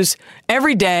going to use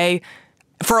every day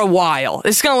for a while.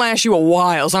 It's going to last you a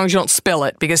while as long as you don't spill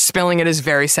it, because spilling it is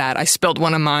very sad. I spilled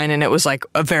one of mine and it was like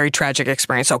a very tragic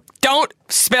experience. So don't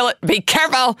spill it. Be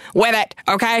careful with it,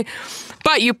 okay?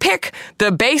 But you pick the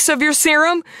base of your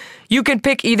serum. You can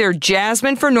pick either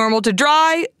jasmine for normal to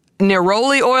dry,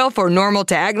 neroli oil for normal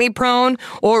to acne prone,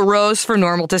 or rose for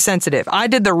normal to sensitive. I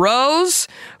did the rose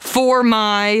for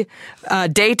my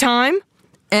daytime,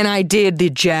 and I did the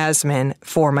jasmine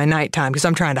for my nighttime because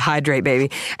I'm trying to hydrate, baby.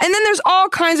 And then there's all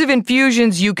kinds of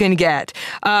infusions you can get.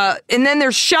 And then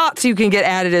there's shots you can get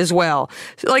added as well.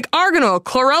 Like argan oil,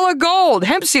 chlorella gold,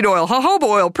 hemp seed oil, jojoba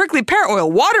oil, prickly pear oil,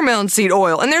 watermelon seed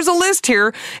oil. And there's a list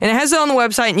here, and it has it on the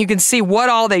website, and you can see what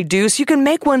all they do. So you can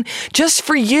make one just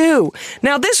for you.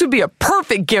 Now, this would be a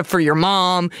perfect gift for your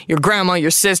mom, your grandma,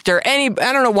 your sister, I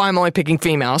don't know why I'm only picking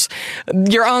females,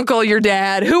 your uncle, your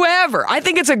dad, whoever. I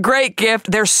think it's a great gift.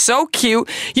 They're so cute.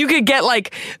 You could get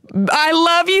like, I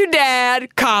love you,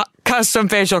 Dad, custom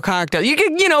facial cocktail. You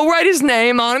could, write his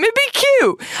name on them. It'd be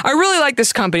cute. I really like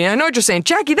this company. I know what you're saying.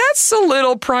 Jackie, that's a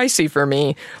little pricey for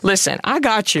me. Listen, I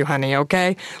got you, honey,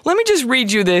 okay? Let me just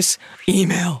read you this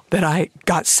email that I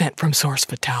got sent from Source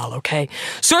Vital, okay?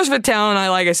 Source Vital and I,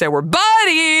 like I said, we're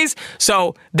buddies.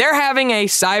 So they're having a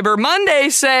Cyber Monday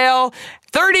sale,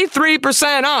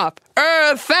 33% off.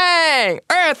 Earthang,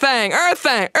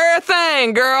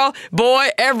 girl, boy,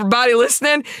 everybody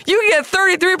listening, you can get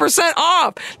 33%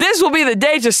 off. This will be the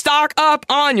day to stock up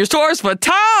on your Source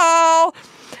Vital.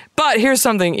 But here's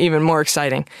something even more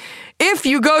exciting. If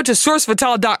you go to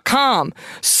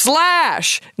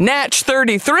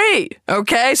sourcevital.com/Natch33,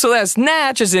 okay, so that's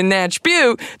Natch as in Natch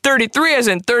Butte, 33 as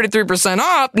in 33%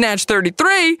 off, Natch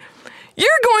 33, you're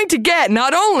going to get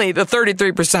not only the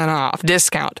 33% off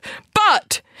discount,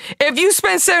 but if you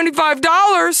spend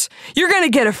 $75, you're going to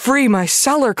get a free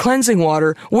micellar cleansing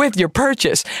water with your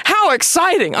purchase. How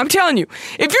exciting. I'm telling you,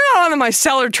 if you're not on the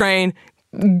micellar train,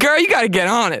 girl, you got to get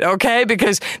on it, okay?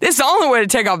 Because this is the only way to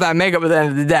take off that makeup at the end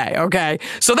of the day, okay?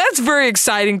 So that's very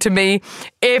exciting to me.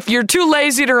 If you're too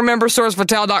lazy to remember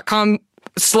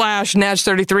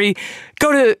sourcevital.com/Natch33,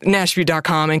 go to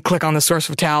Nashview.com and click on the Source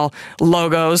Vital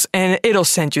logos, and it'll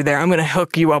send you there. I'm going to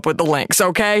hook you up with the links,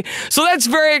 okay? So that's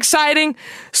very exciting.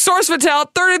 Source Vital,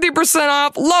 33%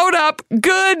 off. Load up.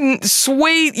 Good,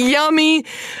 sweet, yummy,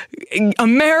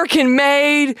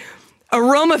 American-made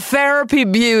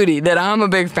aromatherapy beauty that I'm a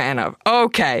big fan of.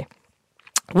 Okay.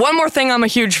 One more thing I'm a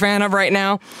huge fan of right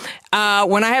now.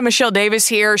 When I had Michelle Davis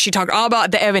here, she talked all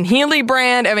about the Evan Healy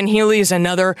brand. Evan Healy is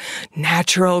another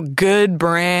natural, good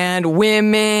brand.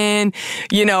 Women,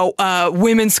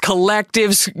 women's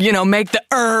collectives, make the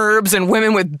herbs, and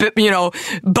women with,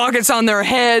 buckets on their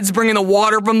heads, bringing the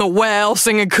water from the well,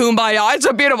 singing Kumbaya. It's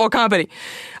a beautiful company.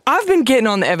 I've been getting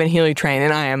on the Evan Healy train,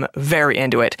 and I am very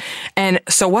into it. And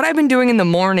so what I've been doing in the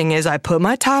morning is I put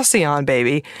my Tassie on,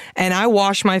 baby, and I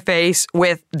wash my face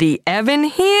with the Evan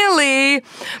Healy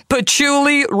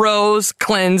Patchouli Rose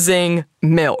Cleansing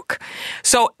Milk.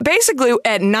 So basically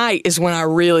at night is when I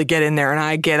really get in there and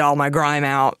I get all my grime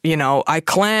out. I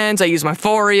cleanse, I use my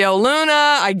Foreo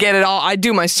Luna, I get it all. I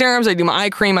do my serums, I do my eye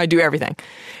cream, I do everything.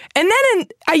 And then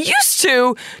I used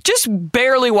to just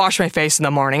barely wash my face in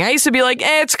the morning. I used to be like,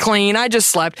 it's clean. I just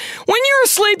slept. When you're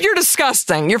asleep, you're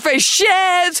disgusting. Your face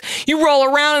sheds. You roll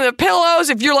around in the pillows.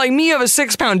 If you're like me, you have a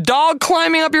 6-pound dog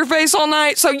climbing up your face all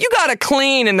night. So you got to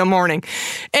clean in the morning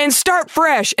and start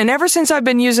fresh. And ever since I've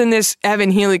been using this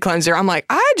Evan Healy cleanser, I'm like,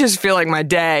 I just feel like my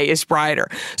day is brighter.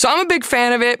 So I'm a big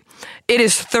fan of it. It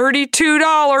is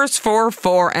 $32 for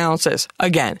 4 ounces.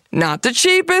 Again, not the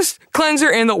cheapest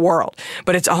cleanser in the world,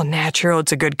 but it's all natural.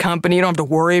 It's a good company. You don't have to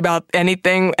worry about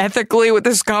anything ethically with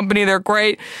this company. They're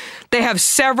great. They have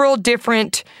several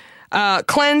different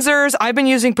cleansers. I've been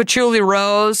using Patchouli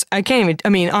Rose.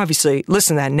 Obviously,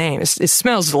 listen to that name. It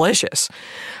smells delicious.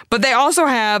 But they also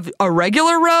have a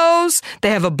regular rose,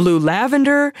 they have a blue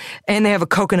lavender, and they have a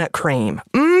coconut cream.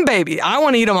 Baby, I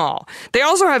want to eat them all. They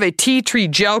also have a tea tree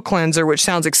gel cleanser, which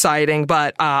sounds exciting,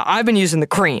 but I've been using the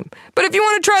cream. But if you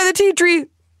want to try the tea tree,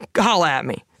 holla at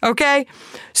me, okay?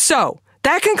 So,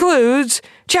 that concludes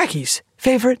Jackie's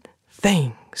favorite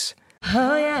things.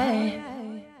 Oh yeah.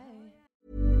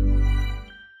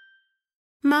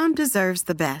 Mom deserves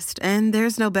the best, and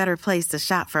there's no better place to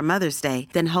shop for Mother's Day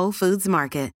than Whole Foods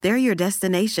Market. They're your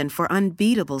destination for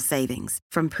unbeatable savings,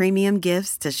 from premium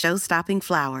gifts to show-stopping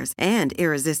flowers and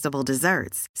irresistible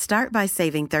desserts. Start by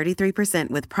saving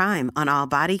 33% with Prime on all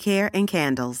body care and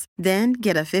candles. Then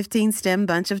get a 15-stem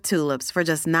bunch of tulips for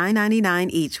just $9.99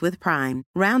 each with Prime.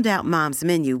 Round out Mom's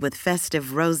menu with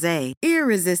festive rosé,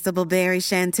 irresistible berry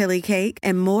chantilly cake,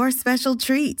 and more special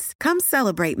treats. Come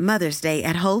celebrate Mother's Day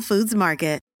at Whole Foods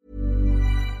Market.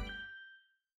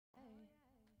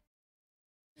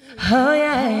 Oh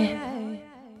yeah.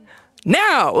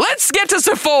 Now, let's get to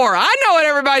Sephora. I know what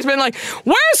everybody's been like.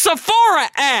 Where's Sephora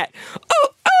at?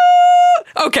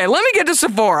 Okay, let me get to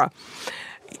Sephora.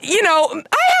 I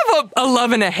have a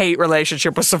love and a hate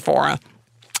relationship with Sephora.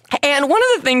 And one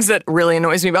of the things that really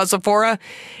annoys me about Sephora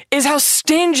is how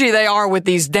stingy they are with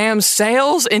these damn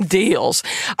sales and deals.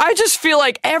 I just feel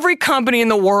like every company in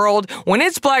the world, when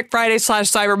it's Black Friday /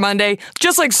 Cyber Monday,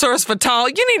 just like Source Vital,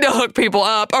 you need to hook people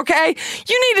up, okay?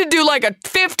 You need to do like a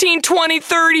 15, 20,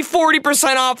 30,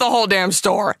 40% off the whole damn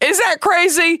store. Is that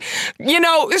crazy?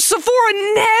 Sephora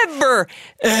never,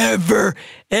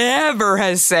 ever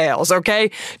has sales,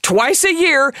 okay? Twice a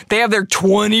year, they have their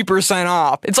 20%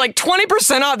 off. It's like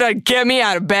 20% off to get me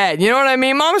out of bed. You know what I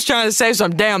mean? Mom's trying to save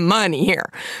some damn money here.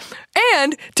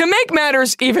 And to make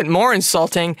matters even more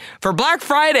insulting, for Black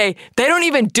Friday, they don't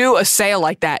even do a sale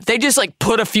like that. They just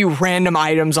put a few random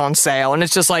items on sale, and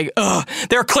it's just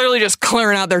they're clearly just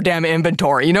clearing out their damn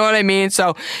inventory. You know what I mean?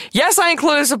 So, yes, I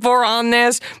included Sephora on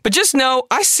this, but just know,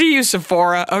 I see you,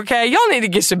 Sephora, okay? Y'all need to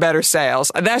get some better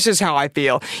sales. That's just how I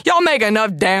feel. Y'all make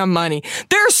enough damn money.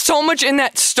 There's so much in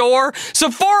that store.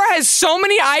 Sephora has so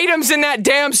many items in that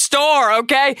damn store,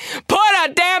 okay? Put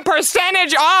a damn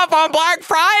percentage off on Black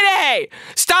Friday!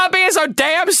 Stop being so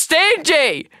damn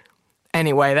stingy!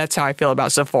 Anyway, that's how I feel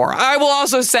about Sephora. I will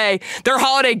also say their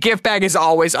holiday gift bag is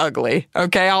always ugly.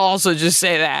 Okay, I'll also just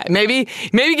say that. Maybe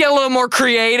get a little more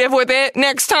creative with it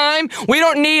next time. We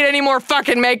don't need any more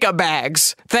fucking makeup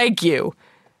bags. Thank you.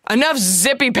 Enough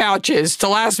zippy pouches to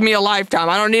last me a lifetime.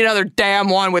 I don't need another damn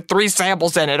one with 3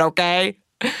 samples in it, okay?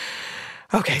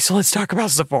 Okay, so let's talk about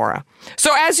Sephora.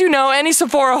 So as you know, any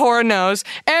Sephora whore knows,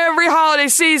 every holiday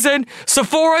season,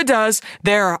 Sephora does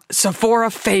their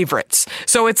Sephora favorites.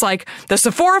 So it's like the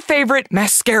Sephora favorite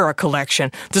mascara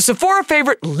collection, the Sephora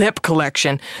favorite lip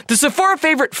collection, the Sephora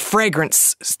favorite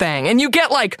fragrance thing. And you get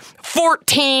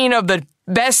 14 of the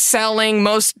best-selling,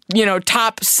 most,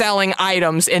 top-selling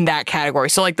items in that category.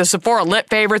 So, the Sephora lip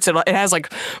favorites, it has,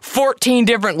 14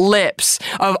 different lips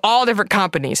of all different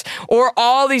companies, or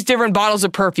all these different bottles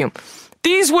of perfume.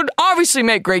 These would obviously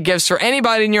make great gifts for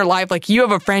anybody in your life. You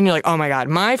have a friend, you're like, oh my God,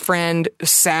 my friend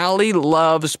Sally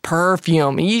loves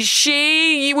perfume.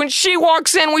 When she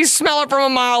walks in, we smell it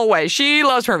from a mile away. She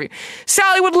loves perfume.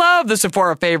 Sally would love the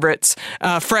Sephora favorites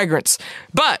fragrance.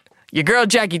 But your girl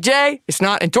Jackie J is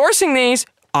not endorsing these,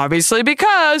 obviously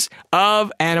because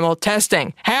of animal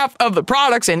testing. Half of the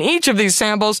products in each of these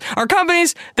samples are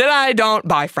companies that I don't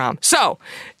buy from. So,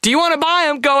 do you want to buy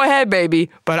them? Go ahead, baby.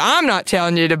 But I'm not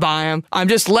telling you to buy them. I'm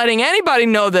just letting anybody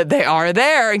know that they are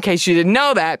there in case you didn't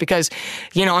know that because,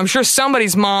 I'm sure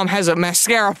somebody's mom has a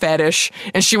mascara fetish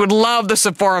and she would love the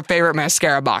Sephora favorite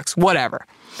mascara box. Whatever.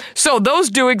 So, those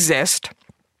do exist.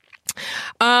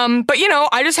 But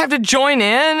I just have to join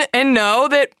in and know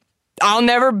that I'll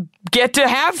never get to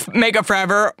have Makeup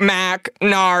Forever, MAC,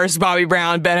 NARS, Bobbi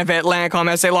Brown, Benefit, Lancome,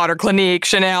 Estee Lauder, Clinique,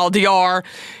 Chanel, Dior.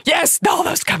 Yes, all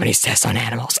those companies test on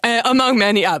animals, among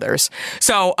many others.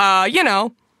 So,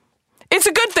 it's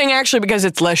a good thing, actually, because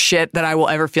it's less shit that I will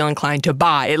ever feel inclined to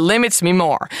buy. It limits me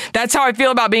more. That's how I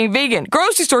feel about being vegan.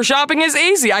 Grocery store shopping is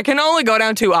easy. I can only go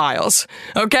down 2 aisles.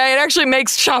 Okay? It actually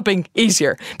makes shopping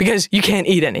easier because you can't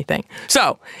eat anything.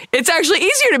 So, it's actually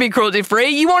easier to be cruelty-free.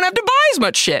 You won't have to buy as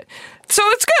much shit. So,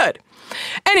 it's good.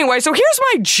 Anyway, so here's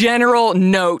my general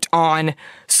note on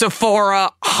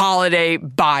Sephora holiday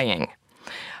buying.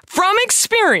 From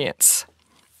experience,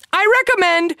 I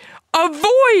recommend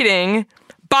avoiding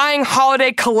buying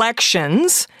holiday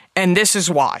collections, and this is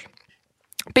why.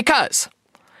 Because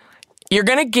you're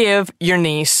going to give your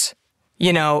niece,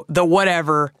 the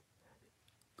whatever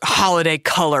holiday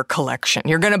color collection.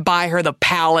 You're going to buy her the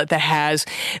palette that has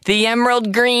the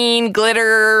emerald green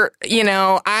glitter,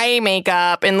 eye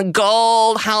makeup and the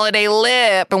gold holiday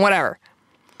lip and whatever.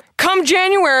 Come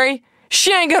January,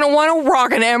 she ain't going to want to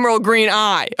rock an emerald green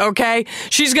eye, okay?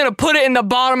 She's going to put it in the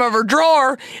bottom of her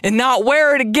drawer and not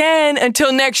wear it again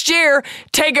until next year.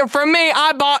 Take it from me.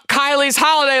 I bought Kylie's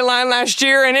holiday line last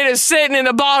year and it is sitting in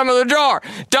the bottom of the drawer.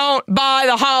 Don't buy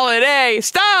the holiday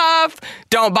stuff.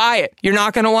 Don't buy it. You're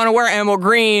not going to want to wear emerald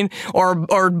green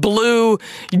or blue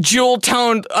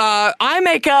jewel-toned eye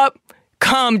makeup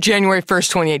come January 1st,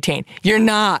 2018. You're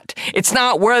not. It's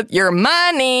not worth your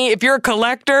money. If you're a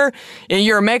collector and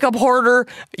you're a makeup hoarder,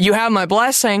 you have my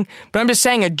blessing. But I'm just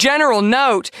saying a general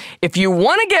note, if you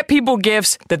want to get people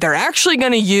gifts that they're actually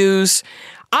going to use,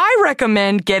 I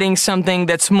recommend getting something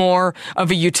that's more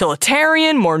of a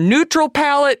utilitarian, more neutral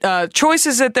palette,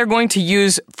 choices that they're going to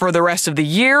use for the rest of the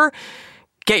year.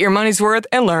 Get your money's worth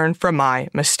and learn from my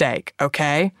mistake,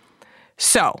 okay?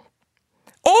 So,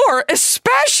 or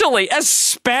especially,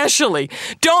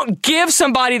 don't give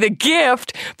somebody the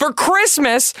gift for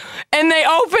Christmas and they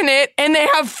open it and they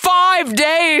have 5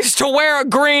 days to wear a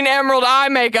green emerald eye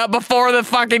makeup before the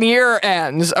fucking year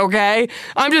ends, okay?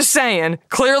 I'm just saying,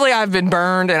 clearly I've been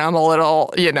burned and I'm a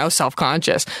little,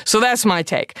 self-conscious. So that's my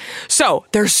take. So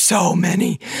there's so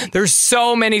many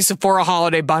Sephora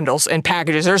holiday bundles and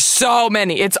packages. There's so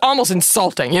many. It's almost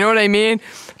insulting. You know what I mean?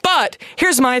 But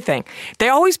here's my thing. They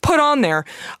always put on there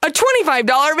a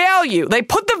 $25 value. They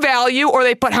put the value or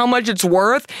they put how much it's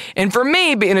worth. And for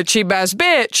me, being a cheap ass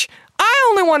bitch, I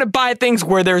only want to buy things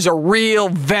where there's a real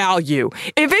value.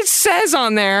 If it says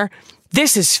on there,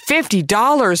 this is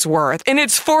 $50 worth and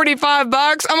it's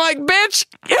 $45, I'm like, bitch,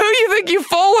 who you think you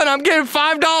fooling? I'm getting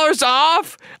 $5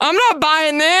 off. I'm not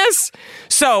buying this.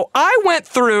 So I went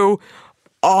through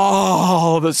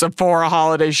all the Sephora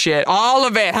holiday shit. All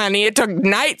of it, honey. It took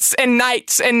nights and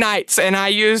nights and nights. And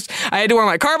I had to wear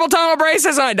my carpal tunnel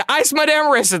braces and I had to ice my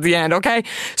damn wrists at the end, okay?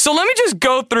 So let me just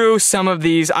go through some of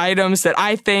these items that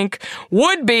I think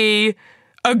would be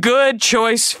a good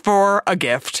choice for a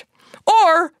gift.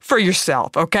 Or for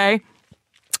yourself, okay?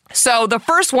 So the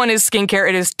first one is skincare.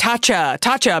 It is Tatcha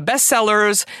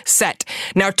Bestsellers Set.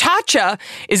 Now, Tatcha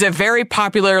is a very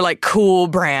popular, cool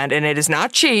brand, and it is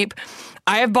not cheap.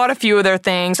 I have bought a few of their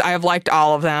things. I have liked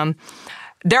all of them.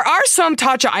 There are some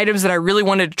Tatcha items that I really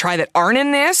wanted to try that aren't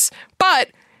in this, but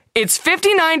it's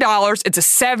 $59. It's a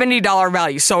 $70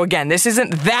 value. So again, this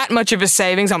isn't that much of a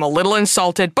savings. I'm a little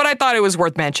insulted, but I thought it was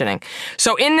worth mentioning.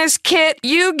 So in this kit,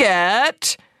 you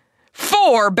get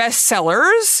 4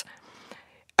 bestsellers.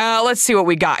 Let's see what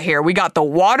we got here. We got the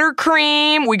water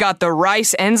cream. We got the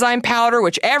rice enzyme powder,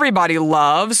 which everybody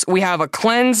loves. We have a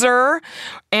cleanser.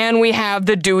 And we have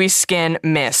the Dewy Skin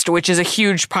Mist, which is a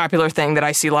huge popular thing that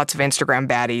I see lots of Instagram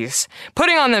baddies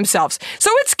putting on themselves.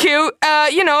 So it's cute.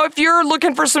 If you're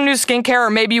looking for some new skincare or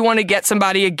maybe you want to get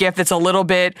somebody a gift that's a little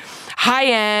bit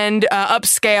high-end,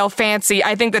 upscale, fancy,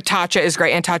 I think the Tatcha is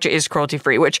great. And Tatcha is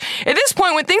cruelty-free, which at this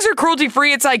point, when things are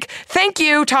cruelty-free, it's like, thank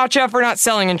you, Tatcha, for not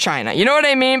selling in China. You know what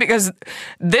I mean? Because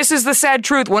this is the sad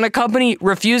truth. When a company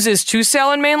refuses to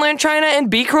sell in mainland China and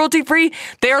be cruelty-free,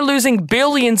 they are losing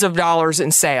billions of dollars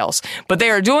in sales, but they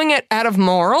are doing it out of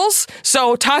morals.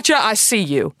 So Tatcha, I see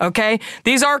you, okay?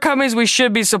 These are companies we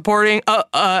should be supporting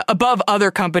above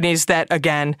other companies that,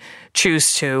 again,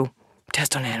 choose to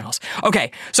test on animals.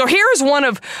 Okay, so here's one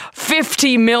of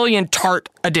 50 million Tarte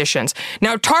editions.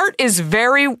 Now, Tarte is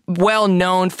very well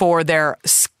known for their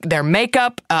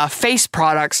makeup, face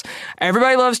products.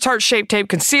 Everybody loves Tarte Shape Tape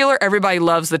Concealer. Everybody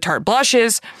loves the Tarte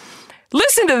blushes.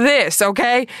 Listen to this,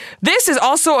 okay? This is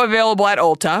also available at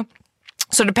Ulta.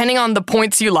 So depending on the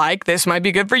points you like, this might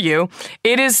be good for you.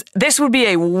 This would be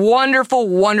a wonderful,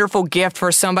 wonderful gift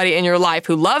for somebody in your life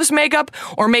who loves makeup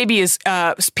or maybe is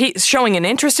showing an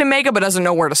interest in makeup but doesn't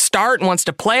know where to start and wants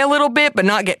to play a little bit but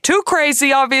not get too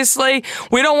crazy, obviously.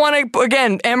 We don't want to,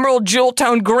 again, emerald jewel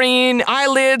tone green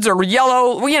eyelids or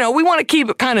yellow. We want to keep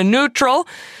it kind of neutral.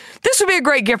 This would be a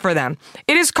great gift for them.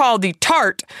 It is called the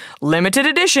Tarte Limited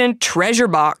Edition Treasure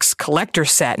Box Collector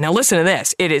Set. Now listen to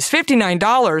this. It is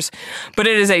 $59, but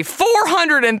it is a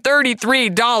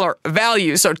 $433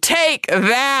 value. So take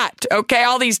that, okay?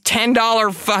 All these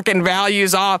 $10 fucking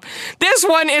values off. This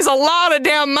one is a lot of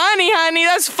damn money, honey.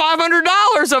 That's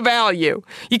 $500 of value.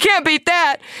 You can't beat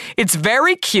that. It's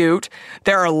very cute.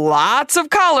 There are lots of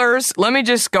colors. Let me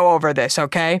just go over this,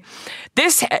 okay?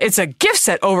 It's a gift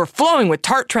set overflowing with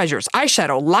Tarte treasures. bronzers,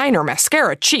 eyeshadow, liner,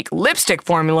 mascara, cheek, lipstick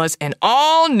formulas, and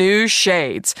all new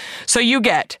shades. So you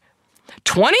get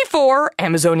 24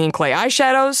 Amazonian clay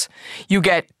eyeshadows, you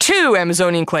get 2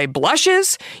 Amazonian clay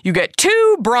blushes, you get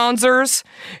 2 bronzers,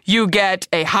 you get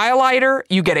a highlighter,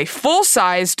 you get a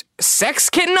full-sized Sex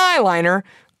Kitten eyeliner.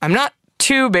 I'm not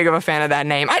too big of a fan of that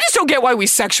name. I just don't get why we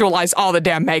sexualize all the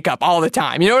damn makeup all the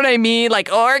time. You know what I mean?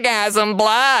 Like orgasm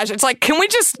blush. It's like, can we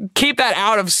just keep that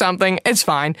out of something? It's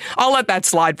fine. I'll let that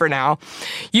slide for now.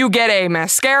 You get a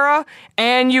mascara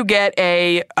and you get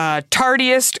a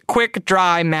Tardiest Quick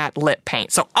Dry Matte Lip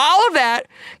Paint. So all of that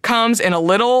comes in a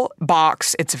little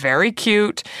box. It's very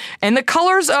cute. And the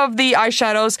colors of the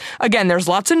eyeshadows, again, there's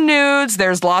lots of nudes,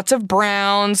 there's lots of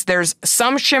browns, there's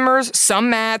some shimmers,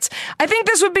 some mattes. I think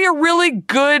this would be a really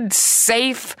good,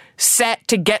 safe set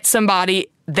to get somebody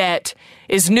that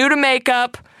is new to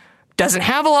makeup, doesn't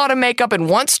have a lot of makeup and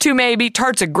wants to maybe.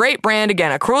 Tarte's a great brand,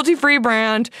 again, a cruelty-free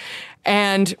brand,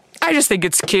 and I just think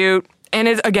it's cute. And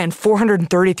it's, again,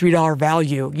 $433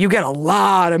 value. You get a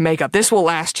lot of makeup. This will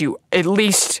last you at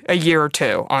least a year or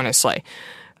two, honestly.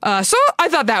 So I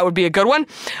thought that would be a good one.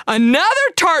 Another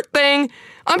Tarte thing,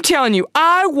 I'm telling you,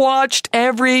 I watched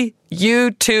every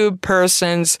YouTube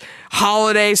person's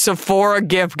holiday Sephora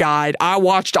gift guide. I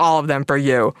watched all of them for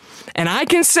you. And I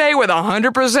can say with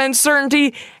 100%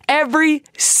 certainty, every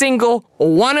single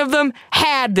one of them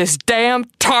had this damn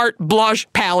Tarte blush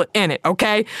palette in it,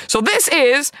 okay? So this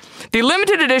is the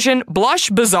limited edition Blush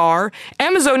Bazaar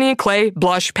Amazonian Clay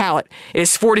Blush Palette. It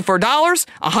is $44,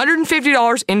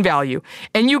 $150 in value.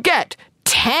 And you get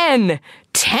 10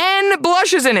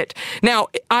 blushes in it. Now,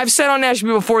 I've said on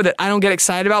Nashville before that I don't get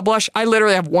excited about blush. I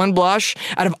literally have one blush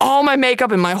out of all my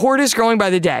makeup, and my hoard is growing by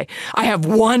the day. I have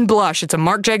one blush. It's a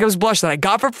Marc Jacobs blush that I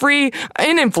got for free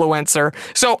in Influencer.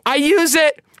 So I use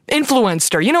it.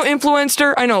 Influencer. You know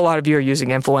Influencer? I know a lot of you are using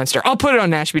Influencer. I'll put it on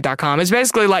Nashville.com. It's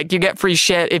basically like you get free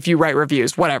shit if you write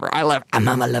reviews. Whatever.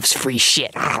 Mama loves free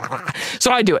shit.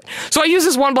 So I do it. So I use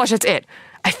this one blush. That's it.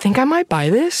 I think I might buy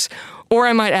this. Or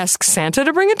I might ask Santa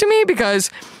to bring it to me because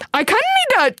I kind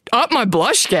of need to up my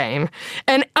blush game.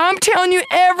 And I'm telling you,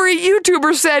 every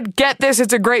YouTuber said, get this,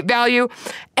 it's a great value.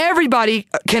 Everybody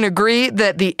can agree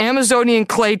that the Amazonian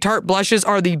Clay Tarte blushes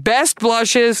are the best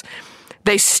blushes.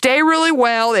 They stay really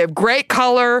well. They have great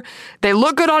color. They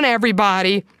look good on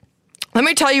everybody. Let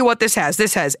me tell you what this has.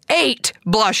 This has 8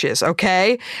 blushes,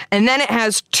 okay? And then it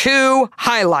has 2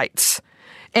 highlights.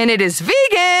 And it is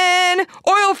vegan,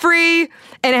 oil-free,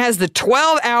 and it has the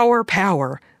 12-hour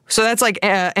power. So that's like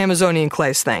Amazonian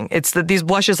Clay's thing. It's that these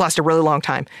blushes last a really long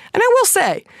time. And I will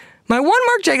say, my one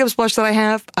Marc Jacobs blush that I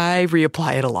have, I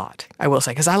reapply it a lot. I will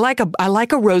say, because I like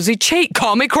a rosy cheek.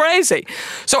 Call me crazy.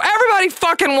 So everybody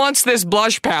fucking wants this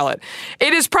blush palette.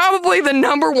 It is probably the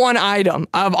 #1 item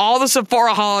of all the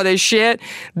Sephora holiday shit.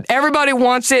 Everybody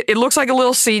wants it. It looks like a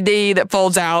little CD that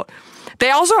folds out. They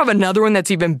also have another one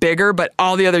that's even bigger, but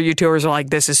all the other YouTubers are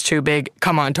like, this is too big.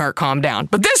 Come on, Tarte, calm down.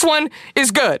 But this one is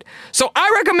good. So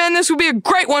I recommend this would be a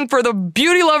great one for the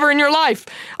beauty lover in your life.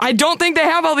 I don't think they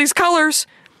have all these colors.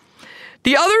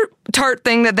 The other Tarte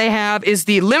thing that they have is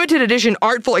the limited edition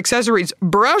Artful Accessories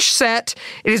brush set.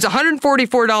 It is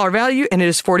 $144 value, and it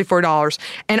is $44.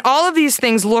 And all of these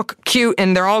things look cute,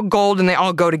 and they're all gold, and they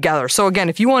all go together. So again,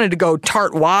 if you wanted to go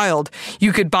Tarte wild,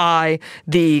 you could buy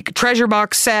the Treasure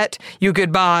Box set, you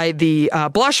could buy the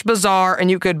Blush Bazaar,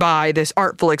 and you could buy this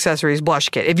Artful Accessories blush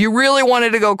kit. If you really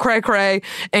wanted to go cray-cray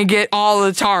and get all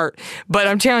the Tarte. But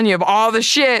I'm telling you, of all the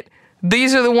shit,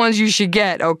 these are the ones you should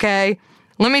get, okay?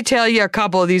 Let me tell you a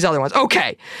couple of these other ones.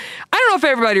 Okay, I don't know if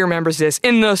everybody remembers this.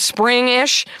 In the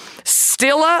spring-ish,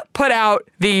 Stila put out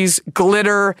these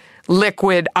glitter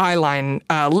liquid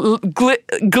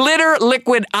glitter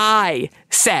liquid eye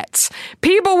sets.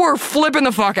 People were flipping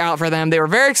the fuck out for them. They were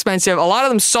very expensive. A lot of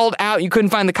them sold out. You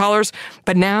couldn't find the colors.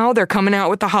 But now they're coming out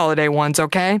with the holiday ones,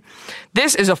 okay?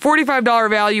 This is a $45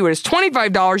 value. It is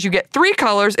 $25. You get 3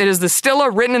 colors. It is the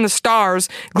Stila Written in the Stars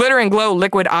Glitter and Glow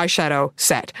Liquid Eyeshadow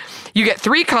Set. You get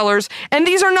 3 colors, and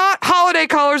these are not holiday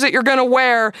colors that you're gonna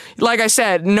wear. Like I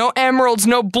said, no emeralds,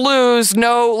 no blues,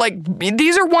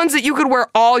 these are ones that you could wear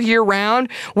all year round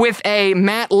with a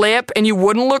matte lip, and you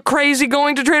wouldn't look crazy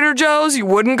going to Trader Joe's. You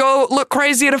wouldn't go look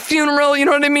crazy at a funeral. You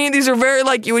know what I mean? These are very,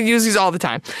 you would use these all the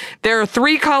time. There are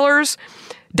 3 colors.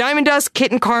 Diamond Dust,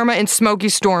 Kitten Karma, and Smoky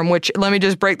Storm, which, let me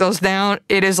just break those down.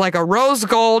 It is like a rose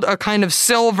gold, a kind of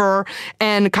silver,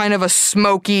 and kind of a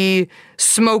smoky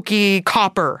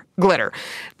copper glitter.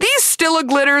 These Stila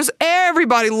glitters,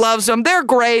 everybody loves them. They're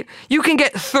great. You can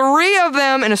get 3 of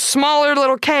them in a smaller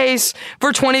little case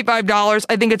for $25.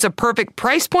 I think it's a perfect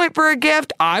price point for a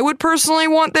gift. I would personally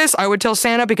want this. I would tell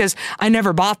Santa, because I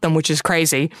never bought them, which is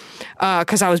crazy,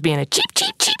 because I was being a cheap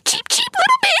little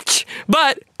bitch.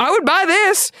 But I would buy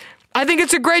this. I think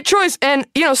it's a great choice. And,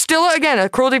 Stila, again, a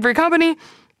cruelty-free company.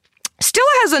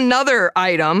 Stila has another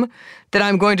item that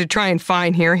I'm going to try and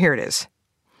find here. Here it is.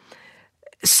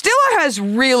 Stila has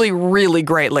really, really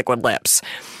great liquid lips.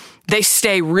 They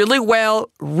stay really well,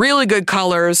 really good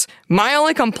colors. My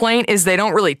only complaint is they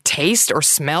don't really taste or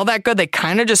smell that good. They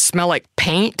kind of just smell like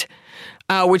paint,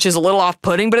 which is a little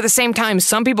off-putting. But at the same time,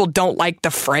 some people don't like the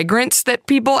fragrance that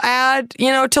people add,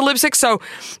 to lipstick.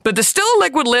 But the Stila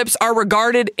liquid lips are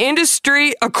regarded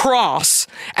industry across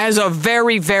as a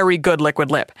very, very good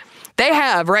liquid lip. They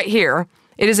have right here,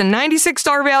 it is a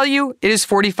 $96 value. It is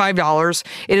 $45.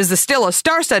 It is the Stila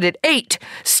Star-Studded 8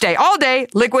 Stay All Day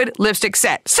Liquid Lipstick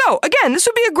Set. So, again, this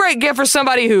would be a great gift for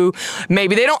somebody who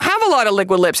maybe they don't have a lot of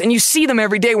liquid lips and you see them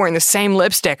every day wearing the same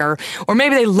lipstick, or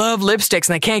maybe they love lipsticks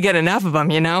and they can't get enough of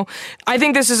them, I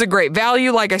think this is a great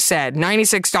value. Like I said,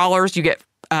 $96, you get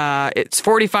it's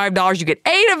 $45. You get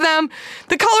 8 of them.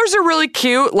 The colors are really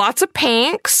cute. Lots of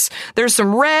pinks. There's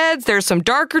some reds. There's some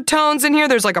darker tones in here.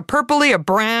 There's like a purpley, a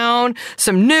brown,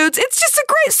 some nudes. It's just a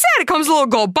great set. It comes in a little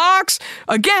gold box.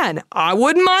 Again, I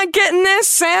wouldn't mind getting this,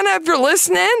 Santa, if you're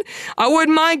listening. I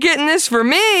wouldn't mind getting this for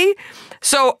me.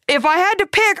 So if I had to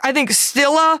pick, I think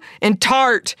Stila and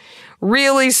Tarte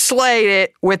really slayed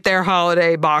it with their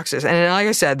holiday boxes. And like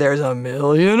I said, there's a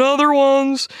million other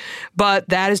ones, but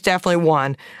that is definitely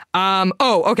one.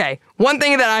 Okay. One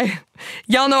thing that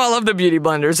y'all know I love the Beauty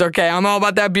Blenders, okay? I'm all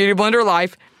about that Beauty Blender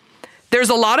life. There's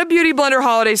a lot of Beauty Blender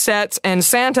holiday sets, and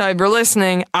Santa, if you're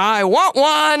listening, I want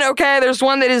one, okay? There's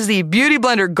one that is the Beauty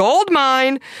Blender Gold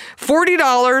Mine,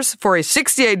 $40 for a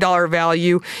 $68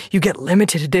 value. You get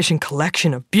limited edition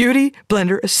collection of Beauty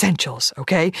Blender essentials,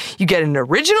 okay? You get an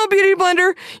original Beauty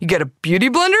Blender, you get a Beauty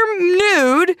Blender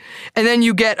Nude, and then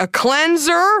you get a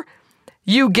cleanser,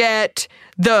 you get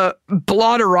the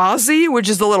Blotterazzi, which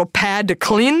is the little pad to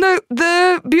clean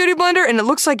the Beauty Blender, and it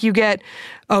looks like you get...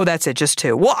 Oh, that's it, just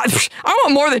 2. Well, I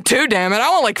want more than 2, damn it. I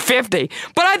want like 50.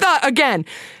 But I thought, again,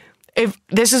 if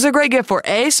this is a great gift for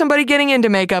A, somebody getting into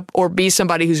makeup, or B,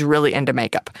 somebody who's really into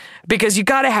makeup. Because you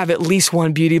got to have at least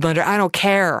one Beauty Blender. I don't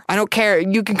care.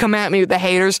 You can come at me with the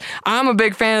haters. I'm a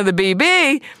big fan of the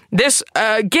BB.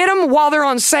 Get them while they're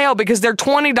on sale because they're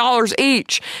 $20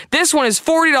 each. This one is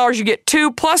 $40. You get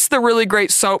 2 plus the really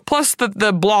great soap plus the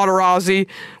Blotterazzi,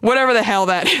 whatever the hell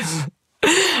that is.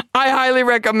 I highly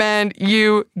recommend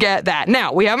you get that.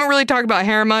 Now, we haven't really talked about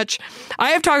hair much.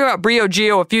 I have talked about Brio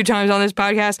Gio a few times on this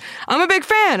podcast. I'm a big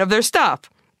fan of their stuff.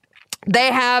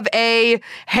 They have a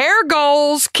hair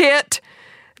goals kit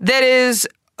that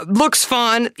looks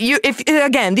fun.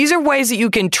 Again, these are ways that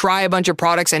you can try a bunch of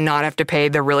products and not have to pay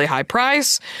the really high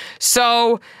price.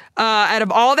 So, out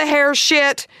of all the hair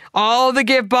shit, all the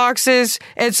gift boxes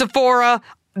at Sephora,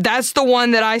 that's the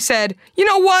one that I said, you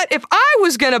know what? If I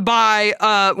was going to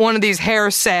buy one of these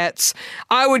hair sets,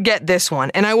 I would get this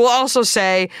one. And I will also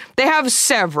say they have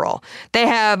several. They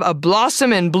have a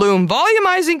Blossom and Bloom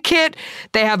volumizing kit.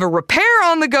 They have a Repair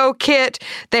on the Go kit.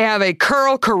 They have a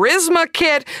Curl Charisma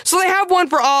kit. So they have one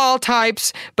for all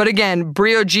types. But again,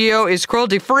 Brio Gio is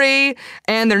cruelty-free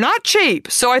and they're not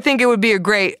cheap. So I think it would be a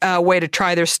great way to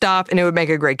try their stuff and it would make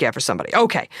a great gift for somebody.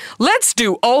 Okay, let's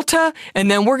do Ulta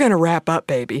and then we're going to wrap up,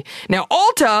 baby. Now,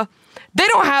 Ulta, they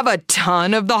don't have a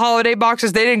ton of the holiday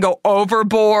boxes. They didn't go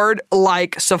overboard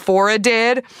like Sephora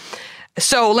did.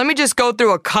 So let me just go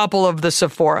through a couple of the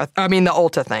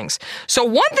Ulta things. So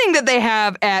one thing that they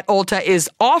have at Ulta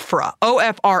is Ofra,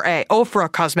 O-F-R-A,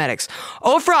 Ofra Cosmetics.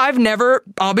 Ofra,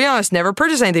 I'll be honest, never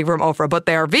purchased anything from Ofra, but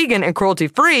they are vegan and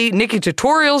cruelty-free. Nikki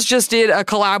Tutorials just did a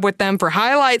collab with them for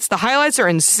highlights. The highlights are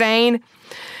insane.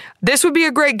 This would be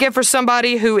a great gift for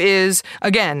somebody who is,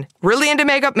 again, really into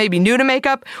makeup, maybe new to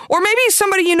makeup, or maybe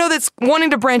somebody that's wanting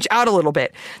to branch out a little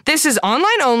bit. This is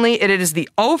online only, and it is the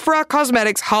Ofra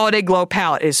Cosmetics Holiday Glow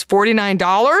Palette. It is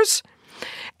 $49.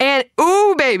 And,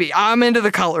 ooh, baby, I'm into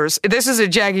the colors. This is a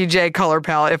Jackie J color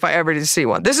palette if I ever did see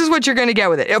one. This is what you're going to get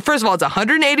with it. First of all, it's a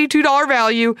 $182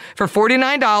 value for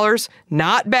 $49.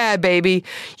 Not bad, baby.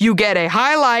 You get a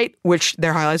highlight, which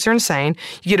their highlights are insane.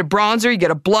 You get a bronzer, you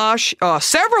get a blush,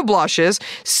 several blushes,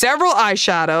 several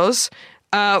eyeshadows.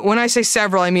 When I say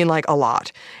several, I mean like a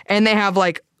lot. And they have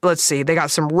like let's see, they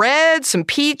got some red, some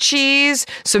peaches,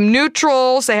 some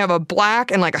neutrals. They have a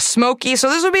black and like a smoky. So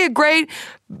this would be a great,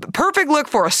 perfect look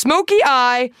for a smoky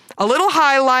eye, a little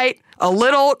highlight, a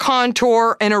little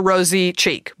contour, and a rosy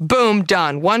cheek. Boom,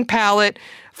 done. One palette.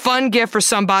 Fun gift for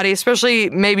somebody, especially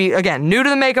maybe, again, new to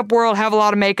the makeup world, have a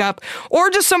lot of makeup,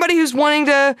 or just somebody who's wanting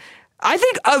to, I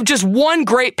think of just one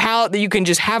great palette that you can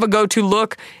just have a go-to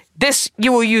look. This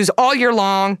you will use all year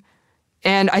long,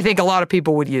 and I think a lot of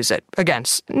people would use it. Again,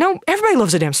 no, everybody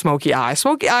loves a damn smoky eye.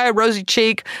 Smoky eye, rosy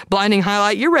cheek, blinding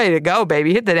highlight. You're ready to go,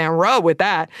 baby. Hit the damn road with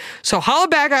that. So holla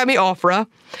back at me, Ofra.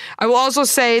 I will also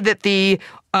say that the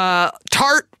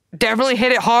Tarte definitely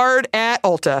hit it hard at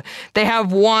Ulta. They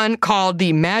have one called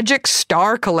the Magic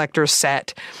Star Collector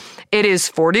Set. It is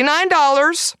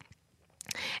 $49.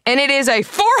 And it is a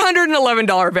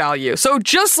 $411 value. So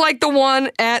just like the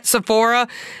one at Sephora,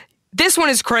 this one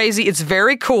is crazy. It's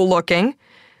very cool looking.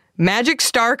 Magic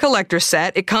Star Collector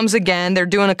Set. It comes again. They're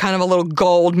doing a kind of a little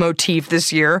gold motif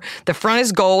this year. The front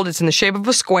is gold. It's in the shape of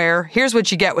a square. Here's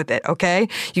what you get with it, okay?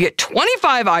 You get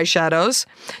 25 eyeshadows.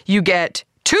 You get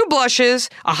 2 blushes,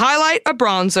 a highlight, a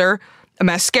bronzer, a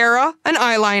mascara, an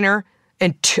eyeliner,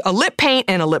 and a lip paint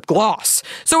and a lip gloss.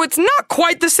 So it's not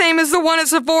quite the same as the one at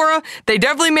Sephora. They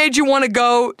definitely made you want to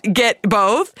go get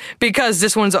both because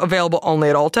this one's available only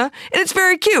at Ulta. And it's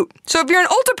very cute. So if you're an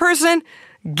Ulta person,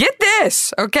 get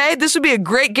this, okay? This would be a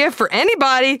great gift for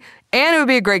anybody, and it would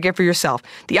be a great gift for yourself.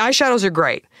 The eyeshadows are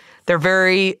great. They're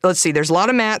very, let's see, there's a lot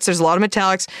of mattes, there's a lot of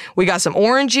metallics. We got some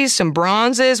oranges, some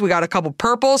bronzes, we got a couple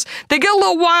purples. They get a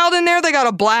little wild in there. They got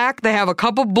a black, they have a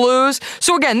couple blues.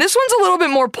 So again, this one's a little bit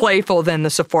more playful than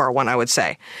the Sephora one, I would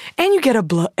say. And you get a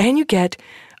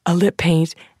lip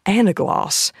paint and a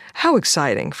gloss. How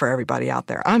exciting for everybody out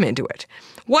there. I'm into it.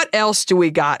 What else do we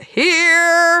got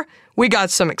here? We got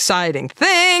some exciting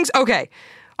things. Okay,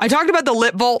 I talked about the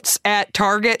lip vaults at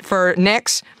Target for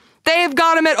NYX. They've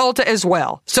got them at Ulta as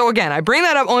well. So again, I bring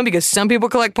that up only because some people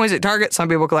collect points at Target, some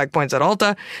people collect points at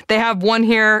Ulta. They have one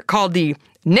here called the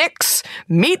NYX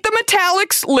Meet the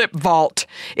Metallics Lip Vault.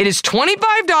 It is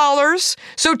 $25,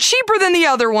 so cheaper than the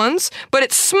other ones, but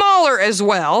it's smaller as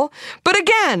well. But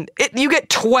again, you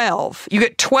get 12. You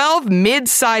get 12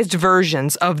 mid-sized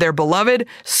versions of their beloved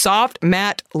soft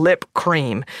matte lip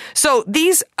cream. So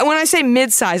these, when I say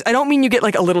mid-size, I don't mean you get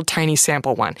like a little tiny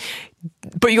sample one.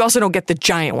 But you also don't get the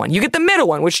giant one. You get the middle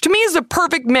one, which to me is the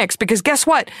perfect mix because guess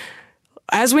what?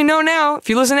 As we know now, if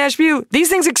you listen to HBU, these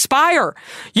things expire.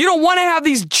 You don't want to have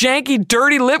these janky,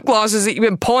 dirty lip glosses that you've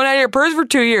been pulling out of your purse for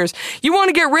 2 years. You want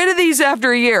to get rid of these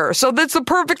after a year. So that's the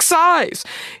perfect size.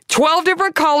 12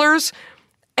 different colors.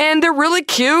 And they're really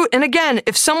cute. And again,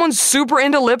 if someone's super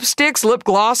into lipsticks, lip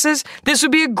glosses, this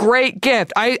would be a great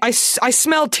gift. I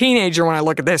smell teenager when I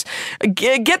look at this.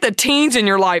 Get the teens in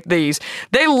your life, these.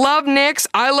 They love NYX.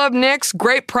 I love NYX.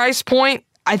 Great price point.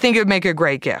 I think it would make a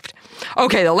great gift.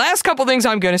 Okay, the last couple things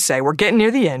I'm going to say. We're getting near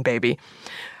the end, baby.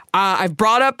 I've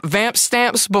brought up Vamp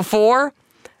stamps before.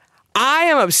 I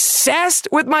am obsessed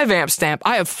with my Vamp stamp.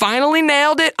 I have finally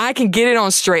nailed it. I can get it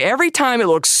on straight every time. It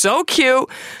looks so cute.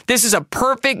 This is a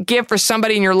perfect gift for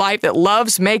somebody in your life that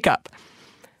loves makeup.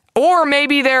 Or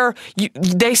maybe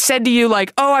they said to you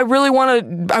like, oh, I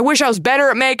wish I was better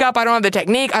at makeup. I don't have the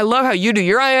technique. I love how you do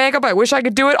your makeup. I wish I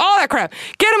could do it. All that crap.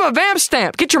 Get them a Vamp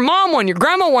stamp. Get your mom one, your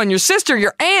grandma one, your sister,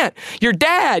 your aunt, your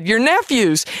dad, your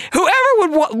nephews,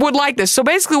 whoever would like this. So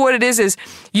basically what it is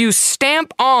you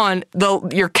stamp on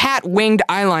your cat winged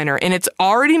eyeliner and it's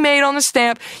already made on the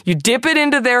stamp. You dip it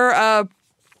into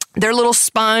their little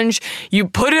sponge, you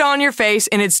put it on your face,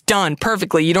 and it's done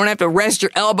perfectly. You don't have to rest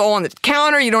your elbow on the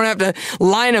counter. You don't have to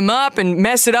line them up and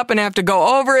mess it up and have to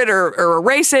go over it or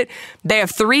erase it. They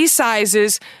have 3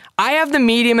 sizes. I have the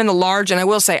medium and the large, and I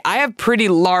will say, I have pretty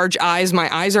large eyes.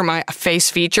 My eyes are my face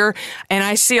feature, and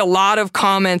I see a lot of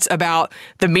comments about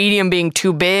the medium being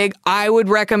too big. I would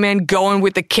recommend going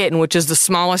with the kitten, which is the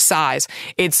smallest size.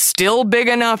 It's still big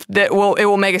enough that it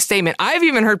will make a statement. I've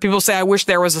even heard people say, I wish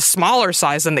there was a smaller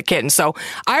size than the kitten. So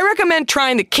I recommend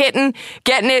trying the kitten,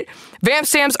 getting it. Vamp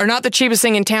stamps are not the cheapest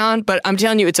thing in town, but I'm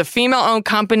telling you, it's a female-owned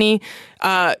company.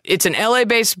 It's an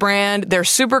LA-based brand. They're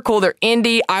super cool. They're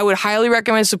indie. I would highly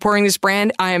recommend supporting this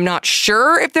brand. I am not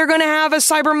sure if they're going to have a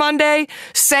Cyber Monday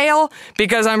sale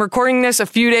because I'm recording this a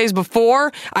few days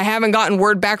before. I haven't gotten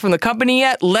word back from the company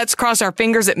yet. Let's cross our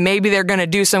fingers that maybe they're going to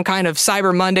do some kind of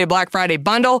Cyber Monday, Black Friday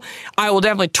bundle. I will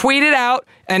definitely tweet it out,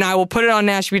 and I will put it on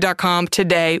NashView.com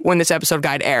today when this episode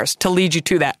guide airs to lead you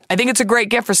to that. I think it's a great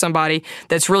gift for somebody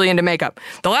that's really into makeup.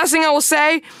 The last thing I will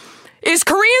say is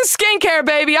Korean skincare,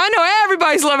 baby. I know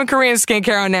everybody's loving Korean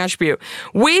skincare on Nash Butte.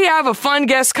 We have a fun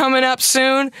guest coming up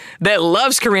soon that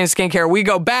loves Korean skincare. We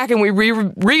go back and we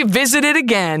revisit it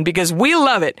again because we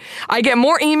love it. I get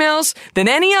more emails than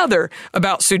any other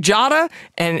about Sujata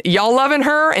and y'all loving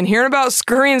her and hearing about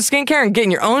Korean skincare and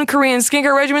getting your own Korean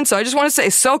skincare regimen. So I just want to say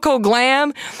Soko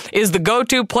Glam is the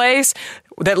go-to place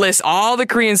that lists all the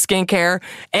Korean skincare,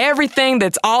 everything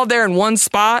that's all there in one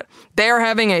spot. They're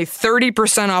having a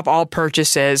 30% off all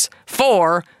purchases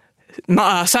for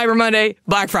Cyber Monday,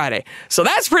 Black Friday. So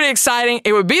that's pretty exciting.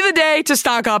 It would be the day to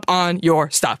stock up on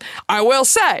your stuff. I will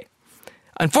say,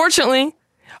 unfortunately,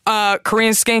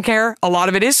 Korean skincare, a lot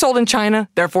of it is sold in China.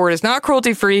 Therefore, it is not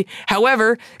cruelty-free.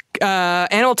 However,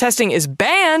 animal testing is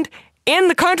banned in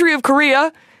the country of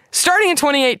Korea starting in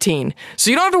 2018.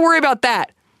 So you don't have to worry about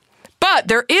that. But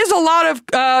there is a lot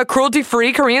of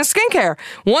cruelty-free Korean skincare.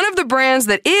 One of the brands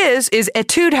that is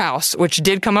Etude House, which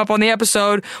did come up on the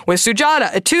episode with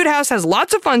Sujata. Etude House has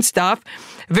lots of fun stuff,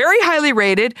 very highly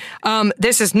rated.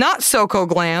 This is not Soko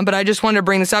Glam, but I just wanted to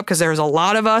bring this up because there's a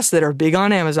lot of us that are big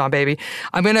on Amazon, baby.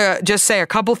 I'm going to just say a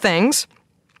couple things.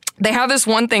 They have this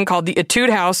one thing called the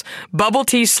Etude House Bubble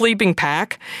Tea Sleeping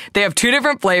Pack. They have 2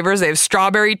 different flavors. They have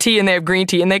strawberry tea and they have green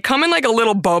tea. And they come in like a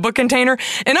little boba container.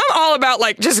 And I'm all about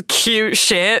like just cute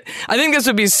shit. I think this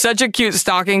would be such a cute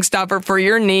stocking stuffer for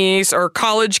your niece or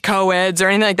college co-eds or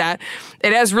anything like that.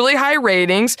 It has really high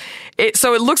ratings.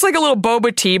 So it looks like a little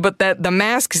boba tea, but the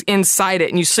mask is inside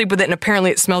it and you sleep with it and apparently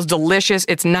it smells delicious.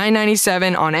 It's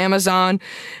 $9.97 on Amazon.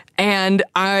 And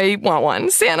I want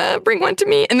one. Santa, bring one to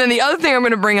me. And then the other thing I'm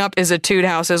going to bring up is Etude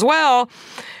House as well.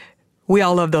 We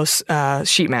all love those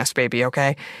sheet masks, baby,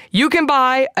 okay? You can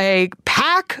buy a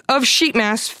pack of sheet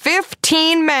masks,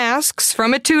 15 masks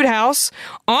from Etude House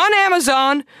on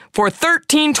Amazon for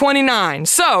 $13.29.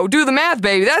 So do the math,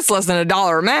 baby. That's less than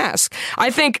 $1 a mask. I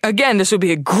think, again, this would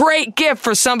be a great gift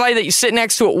for somebody that you sit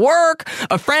next to at work,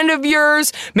 a friend of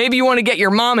yours. Maybe you want to get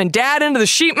your mom and dad into the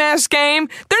sheet mask game.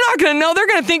 They're not going to know. They're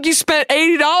going to think you spent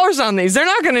 $80 on these. They're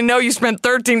not going to know you spent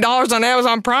 $13 on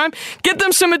Amazon Prime. Get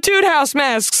them some Etude House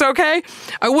masks, okay?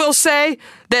 I will say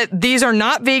that these are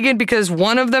not vegan because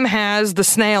one of them has the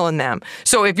snail in them.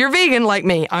 So if you're vegan like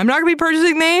me, I'm not going to be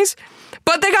purchasing these.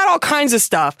 But they got all kinds of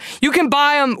stuff. You can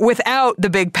buy them without the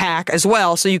big pack as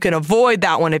well, so you can avoid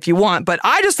that one if you want. But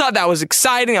I just thought that was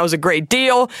exciting. That was a great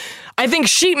deal. I think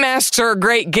sheet masks are a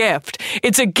great gift.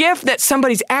 It's a gift that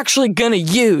somebody's actually going to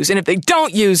use. And if they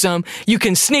don't use them, you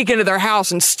can sneak into their house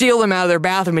and steal them out of their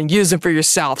bathroom and use them for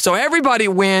yourself. So everybody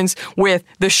wins with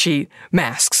the sheet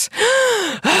masks.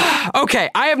 Okay,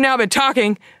 I have now been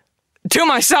talking to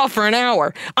myself for an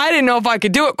hour. I didn't know if I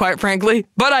could do it, quite frankly,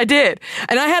 but I did.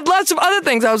 And I had lots of other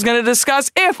things I was going to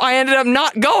discuss if I ended up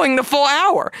not going the full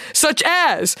hour, such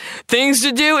as things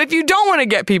to do if you don't want to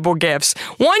get people gifts.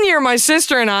 One year, my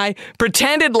sister and I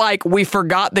pretended like we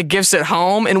forgot the gifts at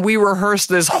home, and we rehearsed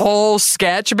this whole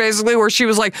sketch, basically, where she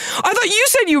was like, I thought you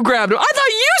said you grabbed them. I thought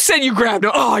you said you grabbed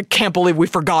them. Oh, I can't believe we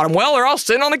forgot them. Well, they're all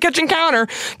sitting on the kitchen counter.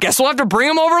 Guess we'll have to bring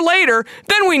them over later.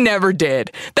 Then we never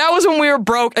did. That was when we were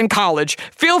broke in college.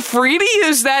 Feel free to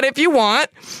use that if you want.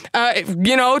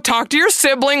 Talk to your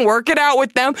sibling, work it out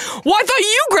with them. Well, I thought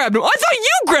you grabbed them. I thought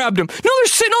you grabbed them. No, they're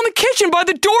sitting on the kitchen by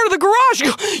the door to the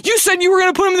garage. You said you were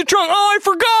going to put them in the trunk. Oh, I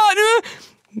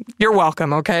forgot. You're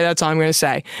welcome, okay? That's all I'm going to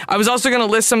say. I was also going to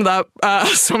list some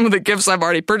of the gifts I've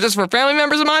already purchased for family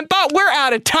members of mine, but we're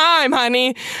out of time,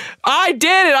 honey. I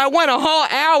did it. I went a whole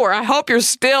hour. I hope you're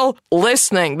still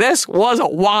listening. This was a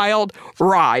wild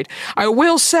ride. I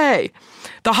will say,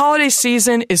 the holiday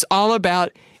season is all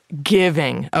about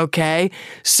giving, okay?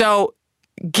 So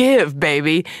give,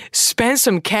 baby. Spend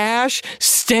some cash,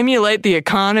 stimulate the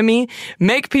economy,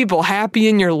 make people happy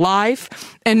in your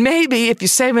life, and maybe if you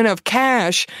save enough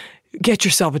cash, get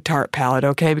yourself a Tarte palette,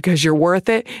 okay? Because you're worth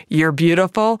it. You're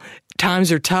beautiful.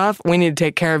 Times are tough. We need to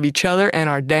take care of each other and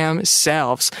our damn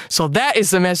selves. So that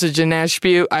is the message in Nash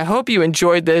Butte. I hope you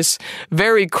enjoyed this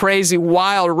very crazy,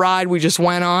 wild ride we just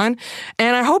went on.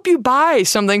 And I hope you buy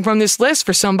something from this list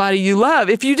for somebody you love.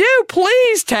 If you do,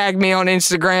 please tag me on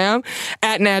Instagram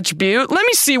at Nash Butte. Let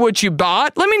me see what you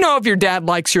bought. Let me know if your dad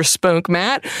likes your spunk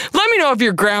mat. Let me know if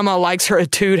your grandma likes her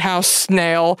Etude House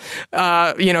snail,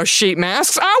 sheet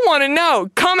masks. I want to know.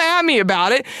 Come at me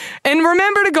about it. And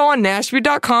remember to go on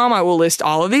NashButte.com. I will will list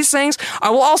all of these things. I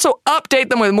will also update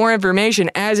them with more information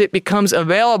as it becomes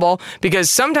available, because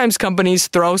sometimes companies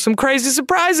throw some crazy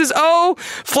surprises. Oh,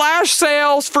 flash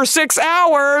sales for 6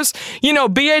 hours.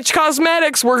 BH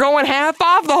Cosmetics, we're going half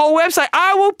off the whole website.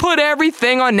 I will put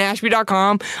everything on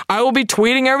Nashby.com. I will be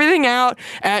tweeting everything out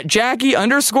at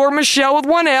Jackie_Michelle with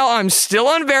 1 L. I'm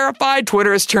still unverified.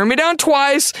 Twitter has turned me down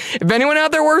twice. If anyone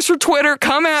out there works for Twitter,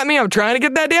 come at me. I'm trying to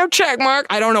get that damn check mark.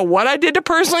 I don't know what I did to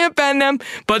personally offend them,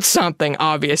 but something,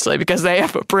 obviously, because they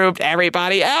have approved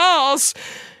everybody else.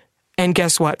 And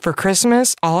guess what? For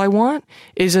Christmas, all I want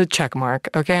is a check mark.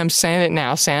 Okay, I'm saying it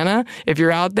now. Santa, if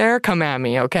you're out there, come at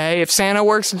me, okay? If Santa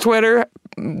works on Twitter,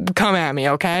 come at me,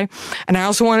 okay? And I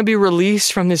also want to be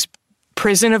released from this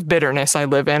prison of bitterness I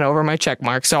live in over my check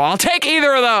mark. So I'll take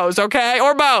either of those, okay?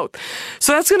 Or both.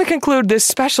 So that's going to conclude this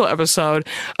special episode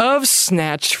of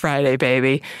Snatched Friday,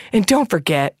 baby. And don't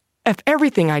forget, if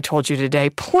everything I told you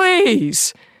today,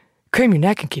 please cream your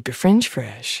neck and keep your fringe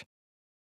fresh.